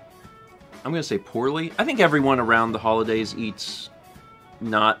going to say poorly. I think everyone around the holidays eats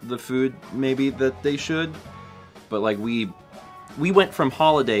not the food maybe that they should, but like we went from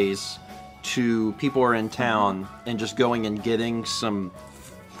holidays to people are in town and just going and getting some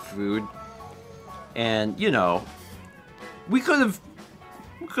food. And, you know, we could have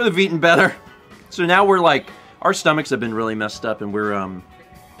eaten better. So now we're like, our stomachs have been really messed up, and we're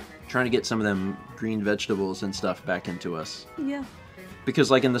trying to get some of them green vegetables and stuff back into us. Yeah. Because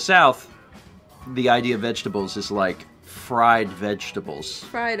like in the South, the idea of vegetables is like fried vegetables.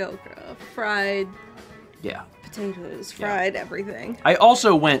 Fried okra, fried potatoes, fried everything. I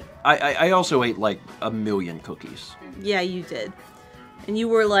also ate like 1,000,000 cookies. Yeah, you did. And you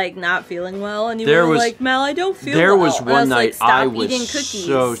were like not feeling well, and you were like, Mal, I don't feel well. There was one night I was cookies.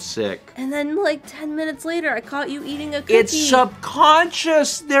 so sick. And then like 10 minutes later, I caught you eating a cookie. It's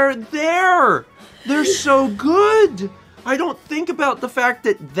subconscious. They're there. They're so good. I don't think about the fact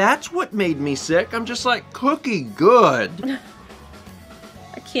that that's what made me sick. I'm just like, cookie good.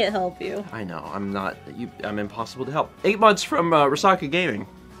 I can't help you. I know. I'm impossible to help. 8 months from Rasaka Gaming.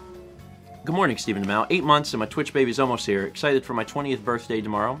 Good morning, Stephen and Mal. 8 months and my Twitch baby's almost here. Excited for my 20th birthday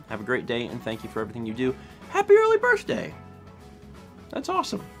tomorrow. Have a great day and thank you for everything you do. Happy early birthday. That's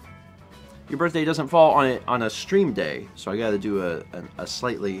awesome. Your birthday doesn't fall on a stream day, so I gotta do a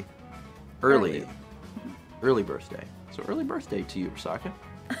slightly early birthday. So early birthday to you, Rasaka.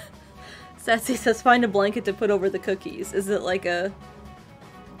 Sassy says, find a blanket to put over the cookies. Is it like a,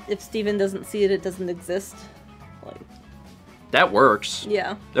 if Steven doesn't see it, it doesn't exist? Like, that works.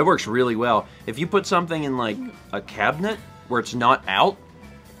 Yeah. That works really well. If you put something in like a cabinet where it's not out,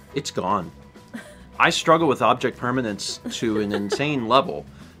 it's gone. I struggle with object permanence to an insane level.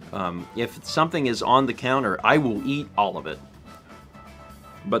 If something is on the counter, I will eat all of it.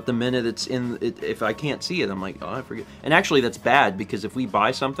 But the minute it's in, if I can't see it, I'm like, oh, I forget. And actually, that's bad because if we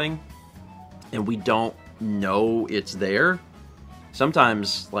buy something and we don't know it's there,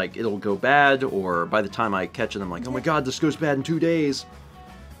 sometimes like it'll go bad, or by the time I catch it, I'm like, oh my god, this goes bad in 2 days.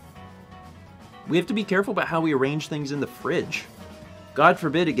 We have to be careful about how we arrange things in the fridge. God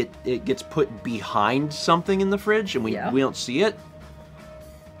forbid it gets put behind something in the fridge and we don't see it.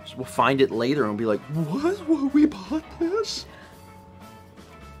 So we'll find it later and be like, what? We bought this?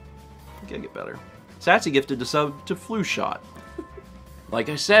 I gotta get better. Satsy gifted a sub to Flu Shot. Like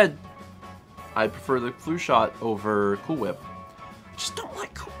I said, I prefer the Flu Shot over Cool Whip. I just don't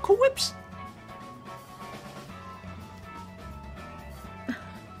like Cool Whips.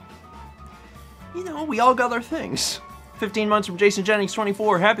 You know, we all got our things. 15 months from Jason Jennings,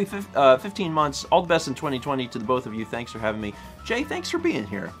 24. Happy 15 months. All the best in 2020 to the both of you. Thanks for having me. Jay, thanks for being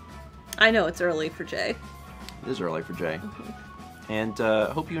here. I know it's early for Jay. It is early for Jay. And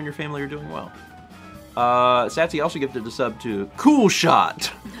hope you and your family are doing well. Satsy also gifted a sub to Cool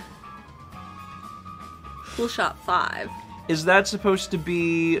Shot. Cool Shot 5. Is that supposed to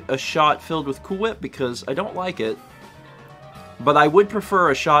be a shot filled with Cool Whip? Because I don't like it. But I would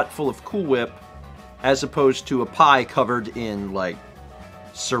prefer a shot full of Cool Whip as opposed to a pie covered in, like,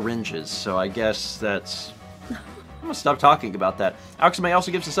 syringes. So I guess that's... I'm gonna stop talking about that. Alxamay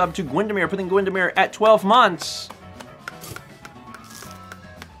also gives a sub to Gwendamere, putting Gwendamere at 12 months.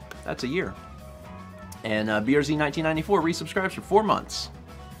 That's a year. And BRZ1994 resubscribes for 4 months.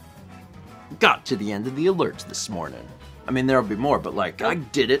 Got to the end of the alerts this morning. I mean, there'll be more, but, like, I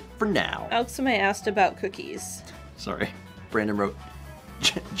did it for now. Alxamay asked about cookies. Sorry. Brandon wrote,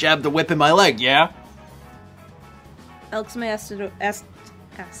 jab the whip in my leg, yeah? Alxamay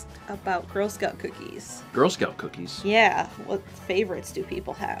asked about Girl Scout cookies. Girl Scout cookies? Yeah. What favorites do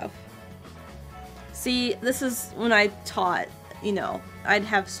people have? See, this is when I taught, you know, I'd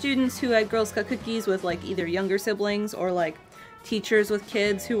have students who had Girl Scout cookies with, like, either younger siblings or, like, teachers with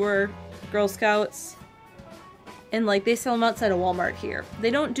kids who were Girl Scouts. And, like, they sell them outside of Walmart here.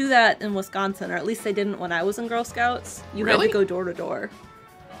 They don't do that in Wisconsin, or at least they didn't when I was in Girl Scouts. You had to go door to door.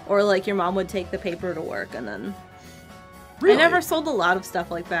 Or, like, your mom would take the paper to work, and then... Really? I never sold a lot of stuff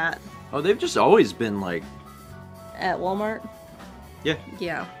like that. Oh, they've just always been, like... At Walmart? Yeah.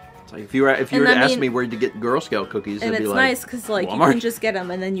 Yeah. It's like if you were to ask me where to get Girl Scout cookies, and it'd be like, it's nice, because, like, Walmart. you can just get them,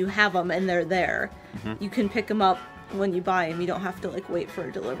 and then you have them, and they're there. You can pick them up when you buy them. You don't have to, like, wait for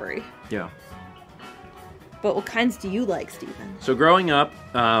a delivery. Yeah. But what kinds do you like, Stephen? So growing up,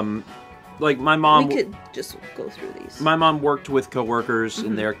 like my mom... We could just go through these. My mom worked with coworkers,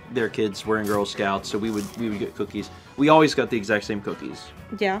 and their kids were in Girl Scouts, so we would get cookies. We always got the exact same cookies.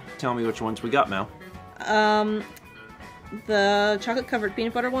 Yeah. Tell me which ones we got, Mal. The chocolate-covered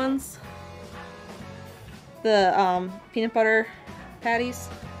peanut butter ones. The, peanut butter patties.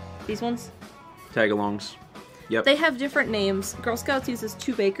 These ones. Tagalongs. Yep. They have different names. Girl Scouts uses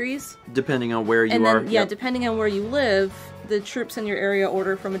 2 bakeries. Depending on where you and then, are. Yeah, depending on where you live, the troops in your area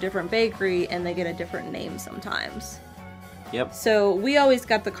order from a different bakery, and they get a different name sometimes. Yep. So we always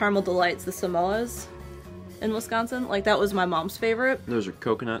got the Caramel Delights, the Samoas, in Wisconsin. Like, that was my mom's favorite. Those are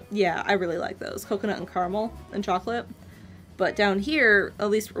coconut. Yeah, I really like those. Coconut and caramel and chocolate. But down here, at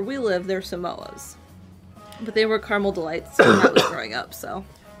least where we live, they're Samoas. But they were Caramel Delights when I was growing up, so.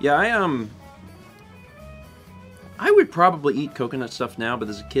 Yeah, I would probably eat coconut stuff now, but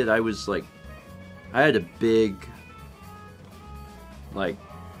as a kid, I was like, I had a big, like,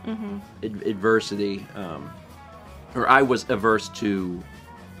 adversity, or I was averse to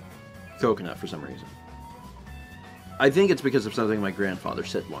coconut for some reason. I think it's because of something my grandfather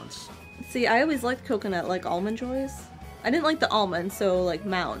said once. See, I always liked coconut, like Almond Joys. I didn't like the almond, so, like,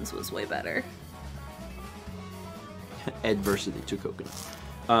 Mounds was way better. Adversity to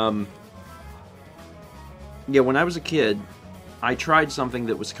coconut. Yeah, when I was a kid, I tried something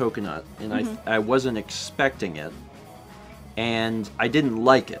that was coconut, and I wasn't expecting it, and I didn't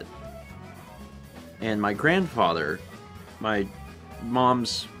like it. And my grandfather, my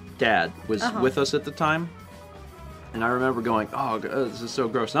mom's dad, was with us at the time, and I remember going, oh, this is so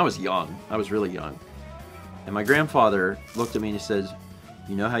gross. And I was young. I was really young. And my grandfather looked at me and he said,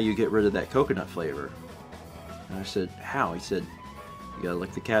 you know how you get rid of that coconut flavor? And I said, how? He said, you gotta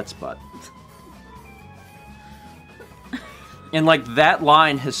lick the cat's butt. And, like, that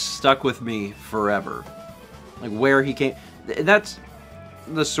line has stuck with me forever. Like, where he came... That's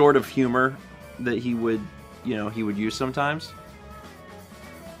the sort of humor that he would, you know, he would use sometimes.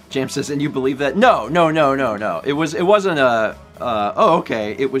 James says, and you believe that? No. It wasn't a, oh,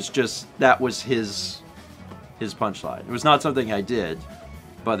 okay. It was just, that was his punchline. It was not something I did,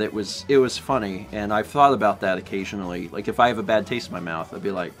 but it was funny, and I've thought about that occasionally. Like, if I have a bad taste in my mouth, I'd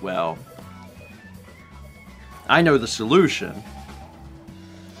be like, well... I know the solution.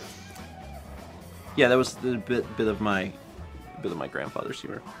 Yeah, that was a bit of my grandfather's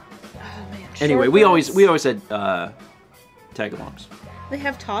humor. Oh, man. Anyway, we always had tagalongs. They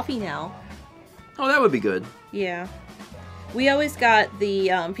have toffee now. Oh, that would be good. Yeah. We always got the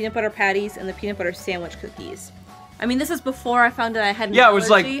peanut butter patties and the peanut butter sandwich cookies. I mean, this is before I found out I had an allergy. Yeah, it was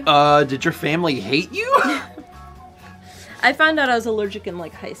like, did your family hate you? I found out I was allergic in,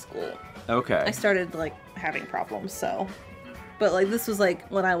 like, high school. Okay. I started, like, having problems, so... But, like, this was, like,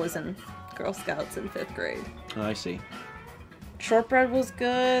 when I was in Girl Scouts in 5th grade. Oh, I see. Shortbread was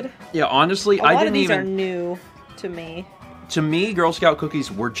good. Yeah, honestly, I didn't even... A lot of these are new to me. To me, Girl Scout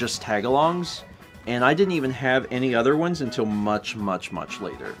cookies were just tag-alongs, and I didn't even have any other ones until much, much, much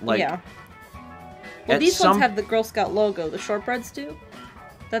later. Like, yeah. Well, these ones have the Girl Scout logo. The shortbreads do.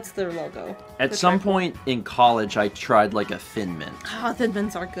 That's their logo. At some point in college, I tried, like, a Thin Mint. Oh, Thin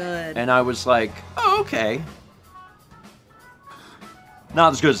Mints are good. And I was like, oh, okay.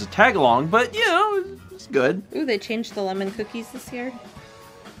 Not as good as a tag-along, but, you know, it's good. Ooh, they changed the lemon cookies this year.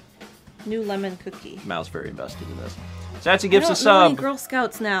 New lemon cookie. Mal's very invested in this. Satsy gives a I don't know any sub. Girl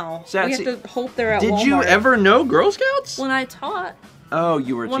Scouts now. Satsy, we have to hope they're at Did Walmart. you ever know Girl Scouts? When I taught. Oh,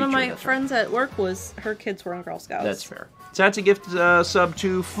 you were a teacher. One of my friends at work her kids were in Girl Scouts. That's fair. Satsy gives a sub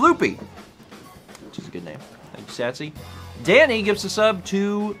to Floopy, which is a good name. Thank you, Satsy. Danny gives a sub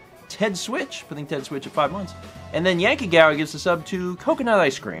to Ted Switch, putting Ted Switch at 5 months. And then Yankee Gow gives a sub to Coconut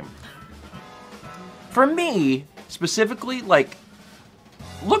Ice Cream. For me, specifically, like,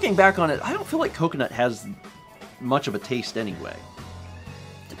 looking back on it, I don't feel like coconut has much of a taste anyway.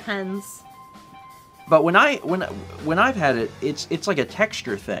 Depends. But when I've had it, it's like a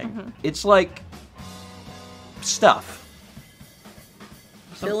texture thing. Mm-hmm. It's like stuff.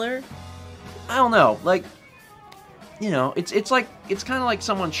 Filler? I don't know. Like, you know, it's kind of like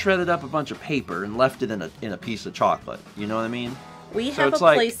someone shredded up a bunch of paper and left it in a piece of chocolate. You know what I mean? We have a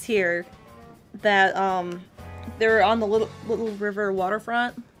place here that they're on the Little River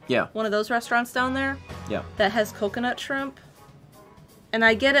waterfront. Yeah. One of those restaurants down there. Yeah. That has coconut shrimp. And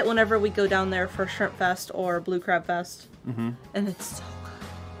I get it whenever we go down there for Shrimp Fest or Blue Crab Fest. Mm-hmm. And it's so good.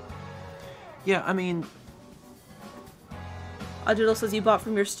 Yeah, I mean... Ajudo says you bought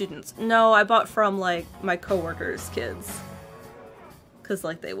from your students. No, I bought from, like, my coworkers' kids. Because,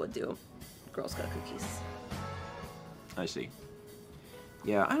 like, they would do Girl Scout cookies. I see.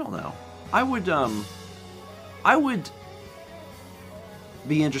 Yeah, I don't know. I would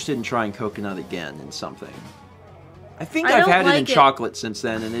be interested in trying coconut again in something. I think I've had it in chocolate since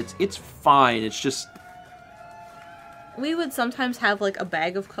then, and it's fine. It's just... We would sometimes have, like, a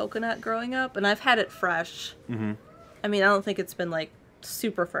bag of coconut growing up, and I've had it fresh. Mm-hmm. I mean, I don't think it's been, like,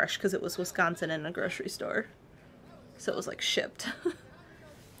 super fresh, because it was Wisconsin in a grocery store. So it was, like, shipped.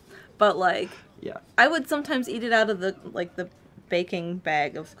 But, like... Yeah. I would sometimes eat it out of the, like, the baking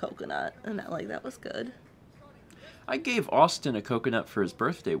bag of coconut, and that was good. I gave Austin a coconut for his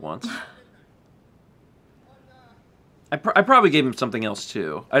birthday once. I probably gave him something else,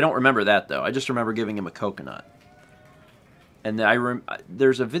 too. I don't remember that, though. I just remember giving him a coconut. And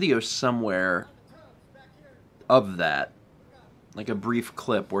there's a video somewhere of that. Like a brief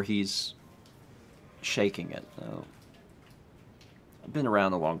clip where he's shaking it. I've been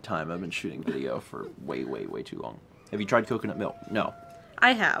around a long time. I've been shooting video for way, way, way too long. Have you tried coconut milk? No.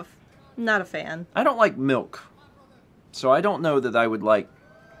 I have. Not a fan. I don't like milk. So I don't know that I would like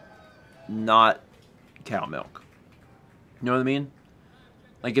not cow milk. You know what I mean?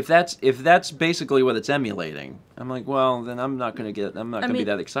 Like if that's basically what it's emulating, I'm like, well, then I'm not gonna be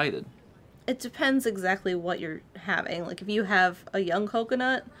that excited. It depends exactly what you're having. Like if you have a young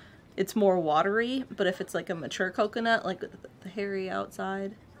coconut, it's more watery, but if it's like a mature coconut, like the hairy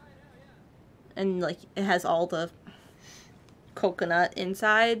outside, and like it has all the coconut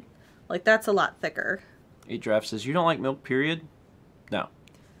inside, like that's a lot thicker. 8Draft says, you don't like milk, period? No.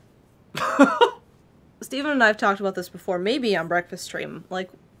 Steven and I have talked about this before, maybe on Breakfast Stream. Like,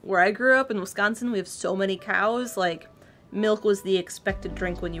 where I grew up in Wisconsin, we have so many cows, like, milk was the expected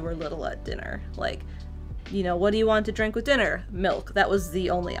drink when you were little at dinner. Like, you know, what do you want to drink with dinner? Milk. That was the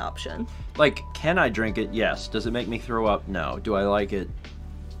only option. Like, can I drink it? Yes. Does it make me throw up? No. Do I like it?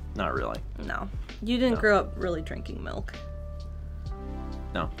 Not really. No. You didn't grow up really drinking milk.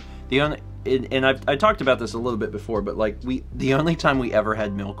 No. And I talked about this a little bit before, but like the only time we ever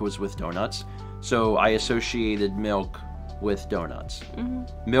had milk was with donuts. So I associated milk with donuts.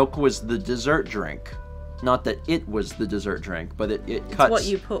 Mm-hmm. Milk was the dessert drink. Not that it was the dessert drink, but it cuts what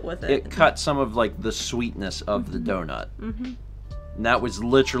you put with it. It cut some of like the sweetness of the donut. Mm-hmm. And that was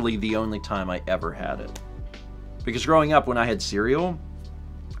literally the only time I ever had it. Because growing up, when I had cereal,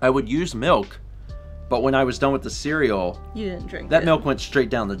 I would use milk, but when I was done with the cereal, you didn't drink that milk went straight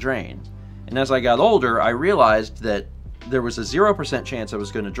down the drain. And as I got older, I realized that there was a 0% chance I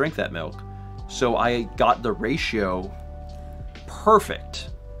was going to drink that milk. So I got the ratio perfect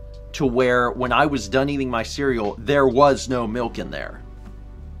to where when I was done eating my cereal, there was no milk in there.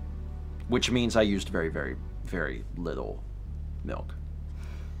 Which means I used very, very, very little milk.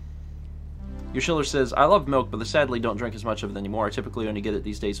 Your Schiller says, I love milk, but sadly don't drink as much of it anymore. I typically only get it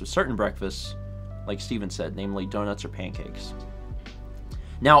these days with certain breakfasts, like Steven said, namely donuts or pancakes.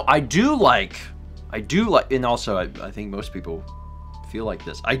 Now, I do like, and also I think most people feel like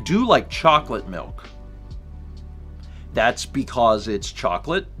this, I do like chocolate milk. That's because it's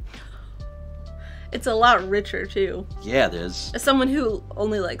chocolate. It's a lot richer, too. Yeah, it is. As someone who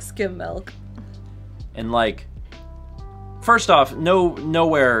only likes skim milk. And, like, first off,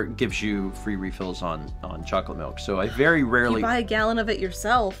 nowhere gives you free refills on chocolate milk, so I very rarely... You buy a gallon of it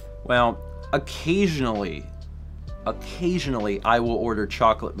yourself. Well, occasionally I will order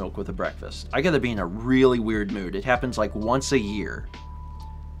chocolate milk with a breakfast. I gotta be in a really weird mood. It happens, like, once a year.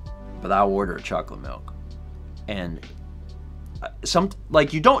 But I'll order a chocolate milk. And,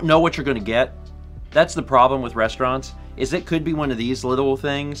 like, you don't know what you're gonna get. That's the problem with restaurants, is it could be one of these little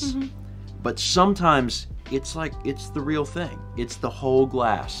things, but sometimes it's like, it's the real thing. It's the whole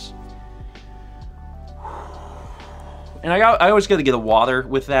glass. And I always got to get a water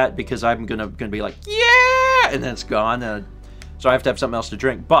with that because I'm gonna be like, yeah, and then it's gone. So I have to have something else to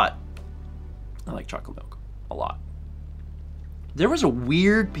drink, but I like chocolate milk a lot. There was a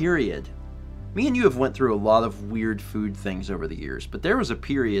weird period. Me and you have went through a lot of weird food things over the years, but there was a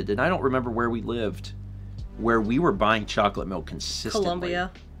period, and I don't remember where we lived, where we were buying chocolate milk consistently.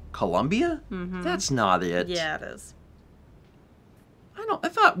 Colombia. Colombia? That's not it. Yeah, it is. I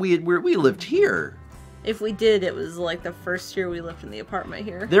thought we lived here. If we did, it was like the first year we lived in the apartment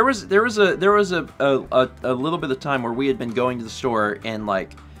here. There was a little bit of time where we had been going to the store and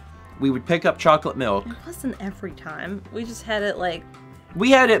like we would pick up chocolate milk. It wasn't every time. We just had it like... We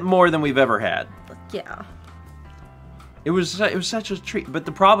had it more than we've ever had. Yeah. It was such a treat. But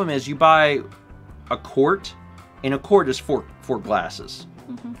the problem is you buy a quart, and a quart is four glasses.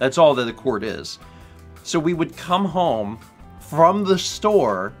 That's all that a quart is. So we would come home from the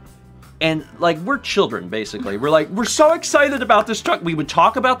store, and like we're children basically. We're so excited about this chocolate. We would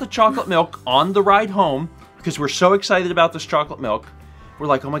talk about the chocolate milk on the ride home because we're so excited about this chocolate milk. We're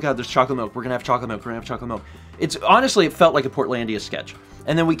like, oh my god, there's chocolate milk. We're gonna have chocolate milk. We're gonna have chocolate milk. It's honestly, it felt like a Portlandia sketch.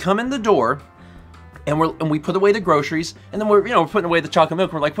 And then we come in the door, and we put away the groceries, and then we're putting away the chocolate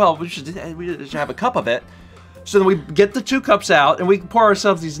milk. We're like, well, we should have a cup of it. So then we get the 2 cups out, and we pour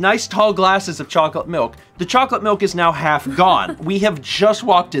ourselves these nice tall glasses of chocolate milk. The chocolate milk is now half gone. We have just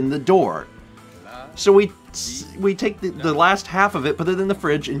walked in the door. So we take the last half of it, put it in the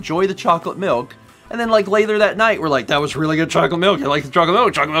fridge, enjoy the chocolate milk. And then, like, later that night, we're like, that was really good chocolate milk. I like the chocolate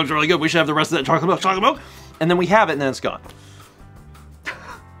milk. Chocolate milk's really good. We should have the rest of that chocolate milk. And then we have it, and then it's gone.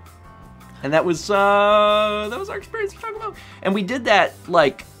 And that was our experience with chocolate milk. And we did that,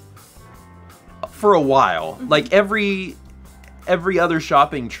 like, for a while. Like, every other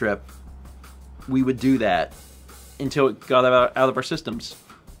shopping trip, we would do that until it got out of our systems.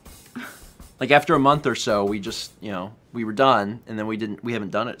 Like, after a month or so, we just, we were done, and then we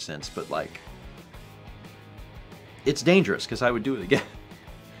haven't done it since, but, like... It's dangerous, because I would do it again.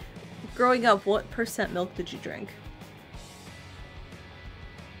 Growing up, what % milk did you drink?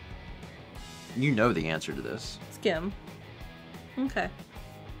 You know the answer to this. Skim. Okay.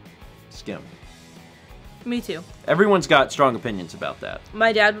 Skim. Me too. Everyone's got strong opinions about that.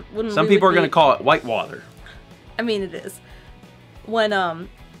 My dad wouldn't... Some people are going to call it white water. I mean, it is. When,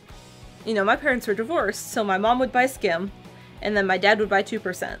 my parents were divorced, so my mom would buy skim, and then my dad would buy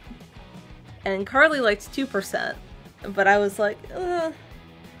 2%. And Carly liked 2%, but I was like, ugh.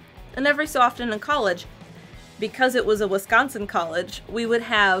 And every so often in college, because it was a Wisconsin college, we would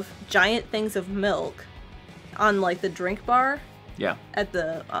have giant things of milk on, like, the drink bar. Yeah. At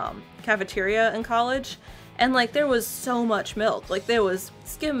the cafeteria in college. And, like, there was so much milk. Like, there was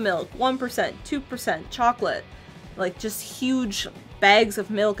skim milk, 1%, 2%, chocolate. Like, just huge bags of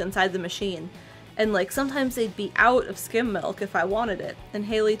milk inside the machine. And, like, sometimes they'd be out of skim milk if I wanted it. And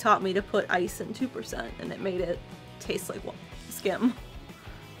Haley taught me to put ice in 2%, and it made it taste like skim.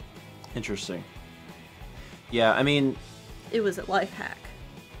 Interesting. Yeah, I mean... It was a life hack.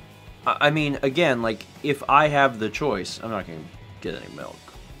 I mean, again, like, if I have the choice, I'm not going to get any milk.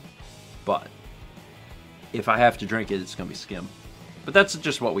 But if I have to drink it, it's going to be skim. But that's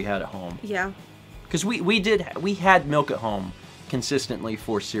just what we had at home. Yeah. Because we had milk at home consistently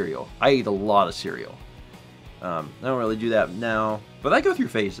for cereal. I eat a lot of cereal. I don't really do that now, but I go through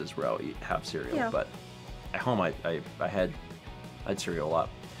phases where I'll have cereal. Yeah. But at home, I had cereal a lot.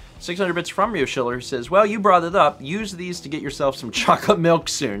 600 bits from Rio Schiller says, well, you brought it up. Use these to get yourself some chocolate milk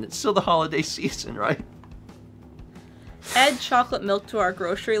soon. It's still the holiday season, right? Add chocolate milk to our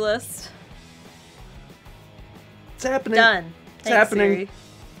grocery list. It's happening. Done. It's happening. Siri.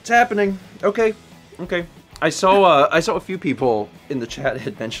 It's happening. Okay. Okay. I saw a few people in the chat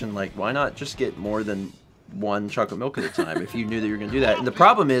had mentioned, like, why not just get more than one chocolate milk at a time if you knew that you were going to do that. And the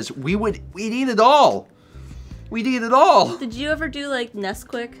problem is we'd eat it all. We'd eat it all. Did you ever do like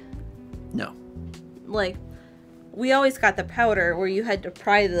Nesquik? No. Like, we always got the powder where you had to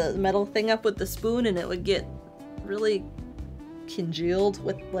pry the metal thing up with the spoon and it would get really congealed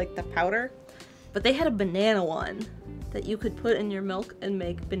with like the powder. But they had a banana one that you could put in your milk and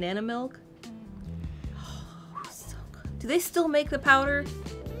make banana milk. Oh, so good. Do they still make the powder?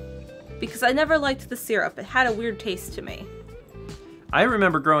 Because I never liked the syrup. It had a weird taste to me. I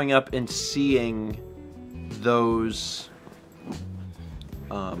remember growing up and seeing those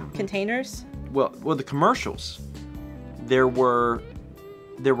containers. Well, the commercials. There were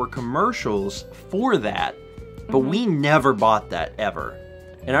commercials for that, but we never bought that ever.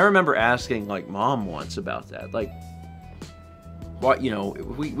 And I remember asking like Mom once about that, like, what, you know,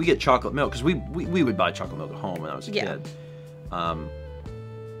 we get chocolate milk because we would buy chocolate milk at home when I was a kid. I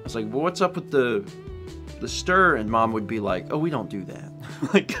was like, well, what's up with the stir? And Mom would be like, oh, we don't do that.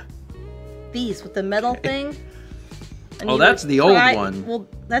 Like these with the metal thing. And oh, that's the old one. Well,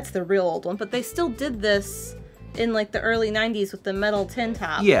 that's the real old one. But they still did this in like the early 90s with the metal tin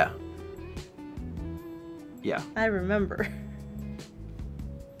top. Yeah. Yeah. I remember.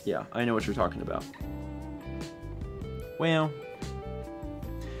 Yeah, I know what you're talking about. Well,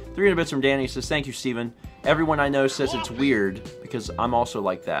 300 bits from Danny says, thank you, Steven. Everyone I know says it's weird because I'm also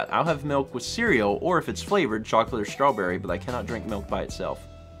like that. I'll have milk with cereal or if it's flavored, chocolate or strawberry, but I cannot drink milk by itself.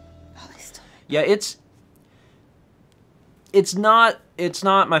 Oh, they still make yeah, it's not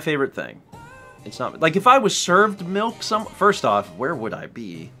my favorite thing. It's not like if I was served milk first off, where would I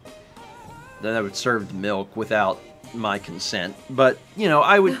be? Then I would serve milk without my consent. But, you know,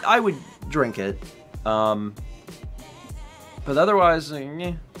 I would drink it. But otherwise,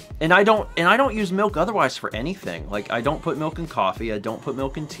 eh. And I don't use milk otherwise for anything. Like, I don't put milk in coffee. I don't put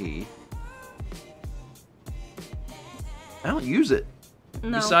milk in tea. I don't use it.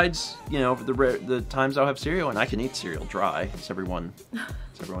 No. Besides, you know, the times I'll have cereal, and I can eat cereal dry, as everyone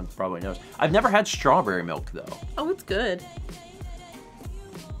probably knows. I've never had strawberry milk, though. Oh, it's good.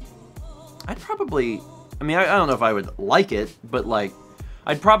 I'd probably... I mean, I don't know if I would like it, but, like,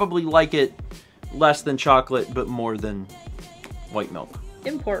 I'd probably like it less than chocolate, but more than white milk.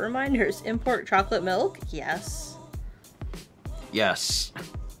 Import reminders. Import chocolate milk? Yes. Yes.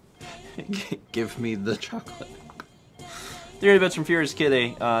 Give me the chocolate milk. 300 bits from Furious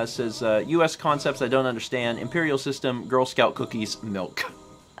Kitty says, U.S. concepts I don't understand. Imperial system, Girl Scout cookies, milk.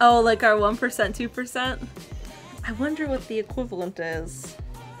 Oh, like our 1%, 2%? I wonder what the equivalent is.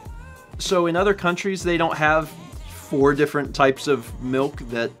 So in other countries, they don't have 4 different types of milk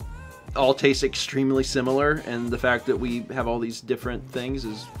that all taste extremely similar, and the fact that we have all these different things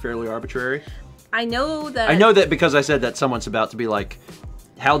is fairly arbitrary. I know that because I said that someone's about to be like,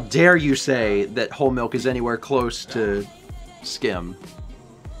 how dare you say that whole milk is anywhere close to skim?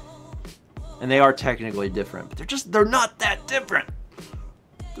 And they are technically different, but they're not that different.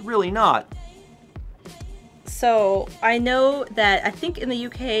 They're really not. So I know that I think in the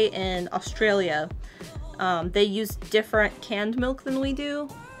UK and Australia, they use different canned milk than we do.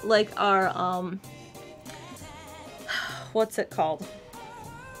 Like our, what's it called?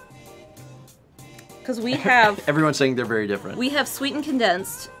 Because we have... Everyone's saying they're very different. We have sweetened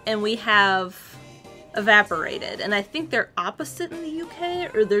condensed, and we have evaporated. And I think they're opposite in the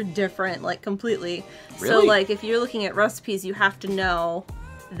UK, or they're different, like, completely. Really? So, like, if you're looking at recipes, you have to know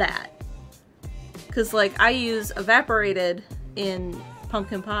that. Because, like, I use evaporated in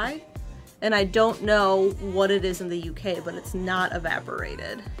pumpkin pie. And I don't know what it is in the UK, but it's not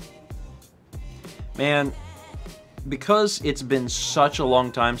evaporated. Man, because it's been such a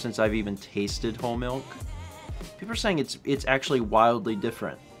long time since I've even tasted whole milk, people are saying it's actually wildly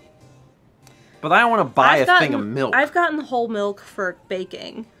different. But I don't want to buy a thing of milk. I've gotten whole milk for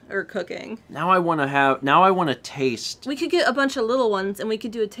baking or cooking. Now I want to taste. We could get a bunch of little ones and we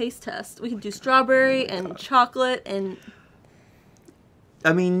could do a taste test. We could do strawberry and chocolate and...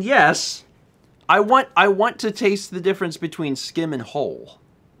 I mean, yes. I want to taste the difference between skim and whole.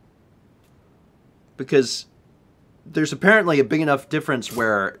 Because there's apparently a big enough difference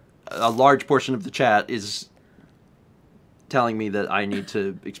where a large portion of the chat is telling me that I need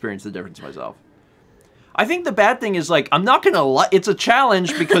to experience the difference myself. I think the bad thing is, like, I'm not gonna it's a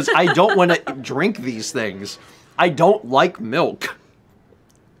challenge because I don't want to drink these things. I don't like milk.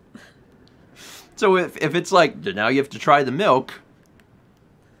 So if it's like, now you have to try the milk.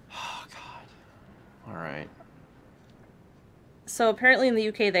 Oh, God. All right. 300 bits from Furious Kitty says, U.S. concepts I don't understand. Imperial system, Girl Scout cookies, milk. Oh, God. All right. 300 bits from Furious Kitty says, U.S. concepts I don't understand. Imperial system, Girl Scout cookies, milk. So apparently in the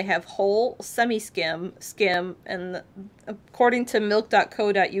UK they have whole, semi-skim, skim, and according to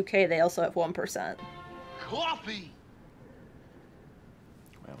milk.co.uk they also have 1%. Coffee!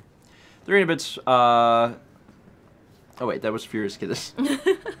 Well, 300 bits, oh wait, that was Furious Kittens.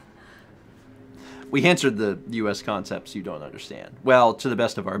 We answered the US concepts you don't understand. Well, to the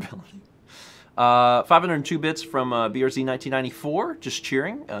best of our ability. 502 bits from BRZ 1994, just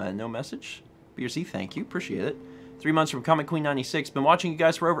cheering, no message. BRZ, thank you, appreciate it. 3 months from Comic Queen 96, been watching you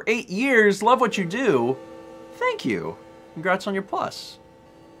guys for over 8 years, love what you do. Thank you. Congrats on your plus.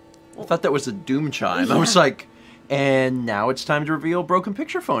 I thought that was a doom chime. Yeah. I was like, and now it's time to reveal broken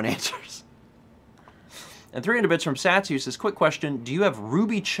picture phone answers. And 300 bits from Satsu says, quick question, do you have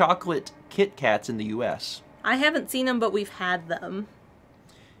Ruby Chocolate Kit Kats in the US? I haven't seen them, but we've had them.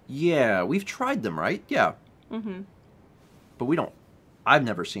 Yeah, we've tried them, right? Yeah. Mm-hmm. But we don't, I've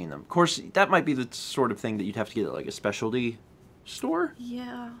never seen them. Of course, that might be the sort of thing that you'd have to get at like a specialty store.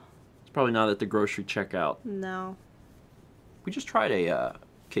 Yeah. It's probably not at the grocery checkout. No. We just tried a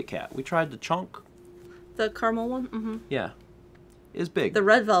Kit Kat. We tried the chunk. The caramel one? Mm-hmm. Yeah. It's big. The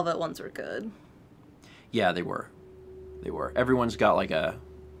red velvet ones were good. Yeah, they were. They were. Everyone's got like a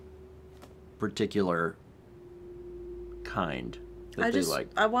particular kind that they like.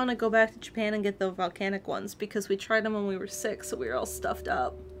 I want to go back to Japan and get the volcanic ones because we tried them when we were 6, so we were all stuffed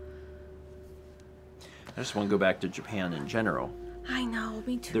up. I just want to go back to Japan in general. I know,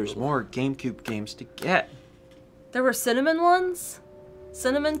 me too. There's more GameCube games to get. There were cinnamon ones?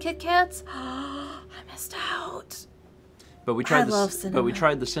 Cinnamon Kit Kats? I missed out. But we tried love cinnamon. But we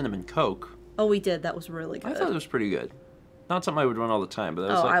tried the cinnamon Coke. Oh, we did. That was really good. I thought it was pretty good. Not something I would run all the time, but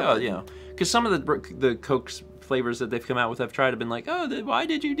I was like, you know. Because some of the Coke's flavors that they've come out with I've tried have been like, oh, why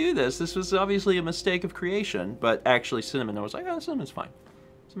did you do this? This was obviously a mistake of creation. But actually, cinnamon, I was like, oh, cinnamon's fine.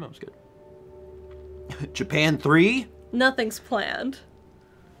 Cinnamon was good. Japan 3? Nothing's planned.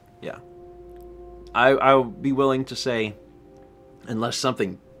 Yeah. I'll be willing to say, unless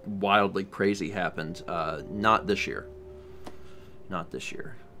something wildly crazy happened, not this year. Not this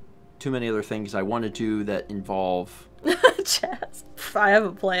year. Too many other things I want to do that involve... Chaz, I have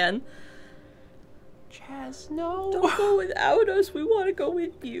a plan. Chaz, no. Don't go without us. We want to go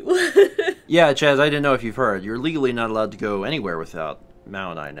with you. Yeah, Chaz, I didn't know if you've heard. You're legally not allowed to go anywhere without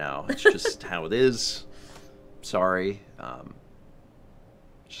Mao and I now. It's just how it is. Sorry.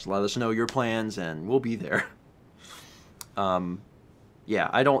 Just let us know your plans and we'll be there. Yeah,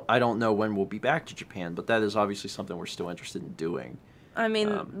 I don't know when we'll be back to Japan, but that is obviously something we're still interested in doing. I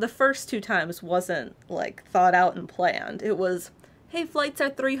mean, the first 2 times wasn't, like, thought out and planned. It was, hey, flights are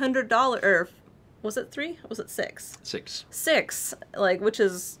 $300, or was it 3? Or was it 6? 6. 6, like, which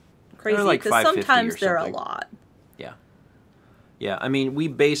is crazy, like because sometimes they're a lot. Yeah. Yeah, I mean, we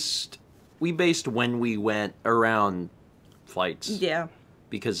based when we went around flights. Yeah.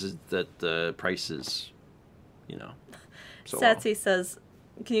 Because the prices, you know. So Satsy says,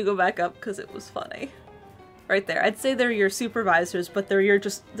 can you go back up, because it was funny. Right there. I'd say they're your supervisors, but they're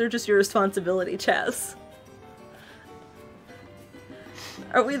just your responsibility, Chaz.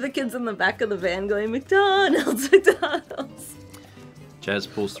 Are we the kids in the back of the van going, McDonald's, McDonald's?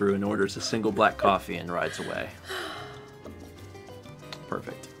 Chaz pulls through and orders a single black coffee and rides away.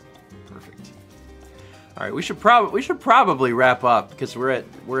 Perfect. Perfect. All right, we should probably wrap up because we're at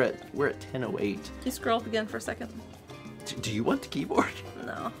 10:08. Can you scroll up again for a second? Do you want the keyboard?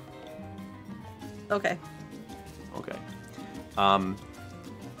 No. Okay. Okay.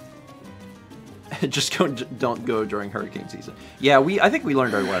 Just don't go during hurricane season. Yeah, I think we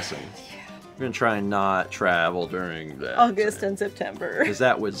learned our lesson. We're gonna try and not travel during that August and September. Because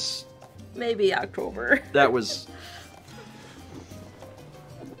that was maybe October. That was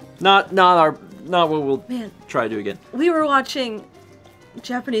not what we'll try to do again. We were watching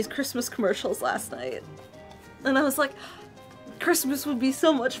Japanese Christmas commercials last night, and I was like, Christmas would be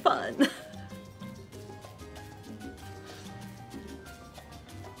so much fun.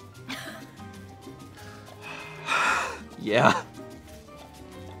 Yeah.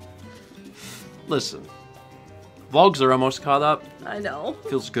 Listen, vlogs are almost caught up. I know.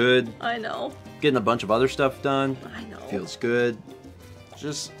 Feels good. I know. Getting a bunch of other stuff done. I know. Feels good.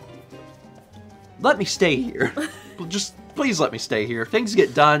 Just let me stay here. Just please let me stay here. Things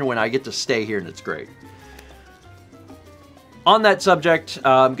get done when I get to stay here, and it's great. On that subject,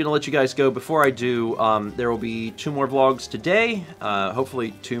 I'm going to let you guys go. Before I do, there will be 2 more vlogs today.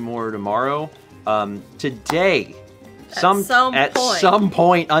 Hopefully 2 more tomorrow. Today... At some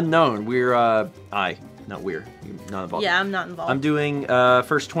point unknown, we're not we're not involved. Yeah, I'm not involved. I'm doing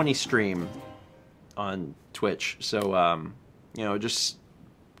first 20 stream on Twitch, so you know, just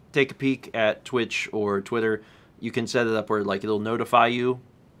take a peek at Twitch or Twitter. you can set it up where like it'll notify you.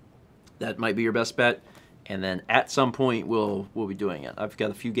 That might be your best bet. And then at some point we'll be doing it. I've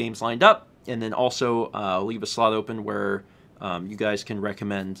got a few games lined up, and then also leave a slot open where you guys can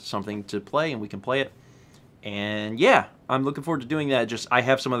recommend something to play, and we can play it. And yeah, I'm looking forward to doing that. Just I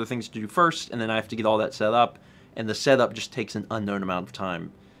have some other things to do first, and then I have to get all that set up. And the setup just takes an unknown amount of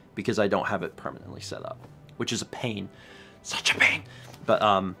time because I don't have it permanently set up, which is a pain, such a pain. But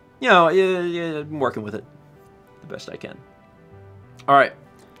you know, I'm working with it the best I can. All right.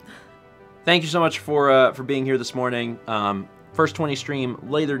 Thank you so much for being here this morning. First 20 stream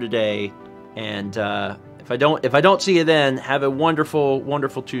later today, and if I don't see you then, have a wonderful,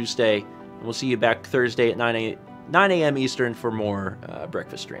 wonderful Tuesday, and we'll see you back Thursday at 9 a.m. Eastern for more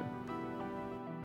breakfast stream.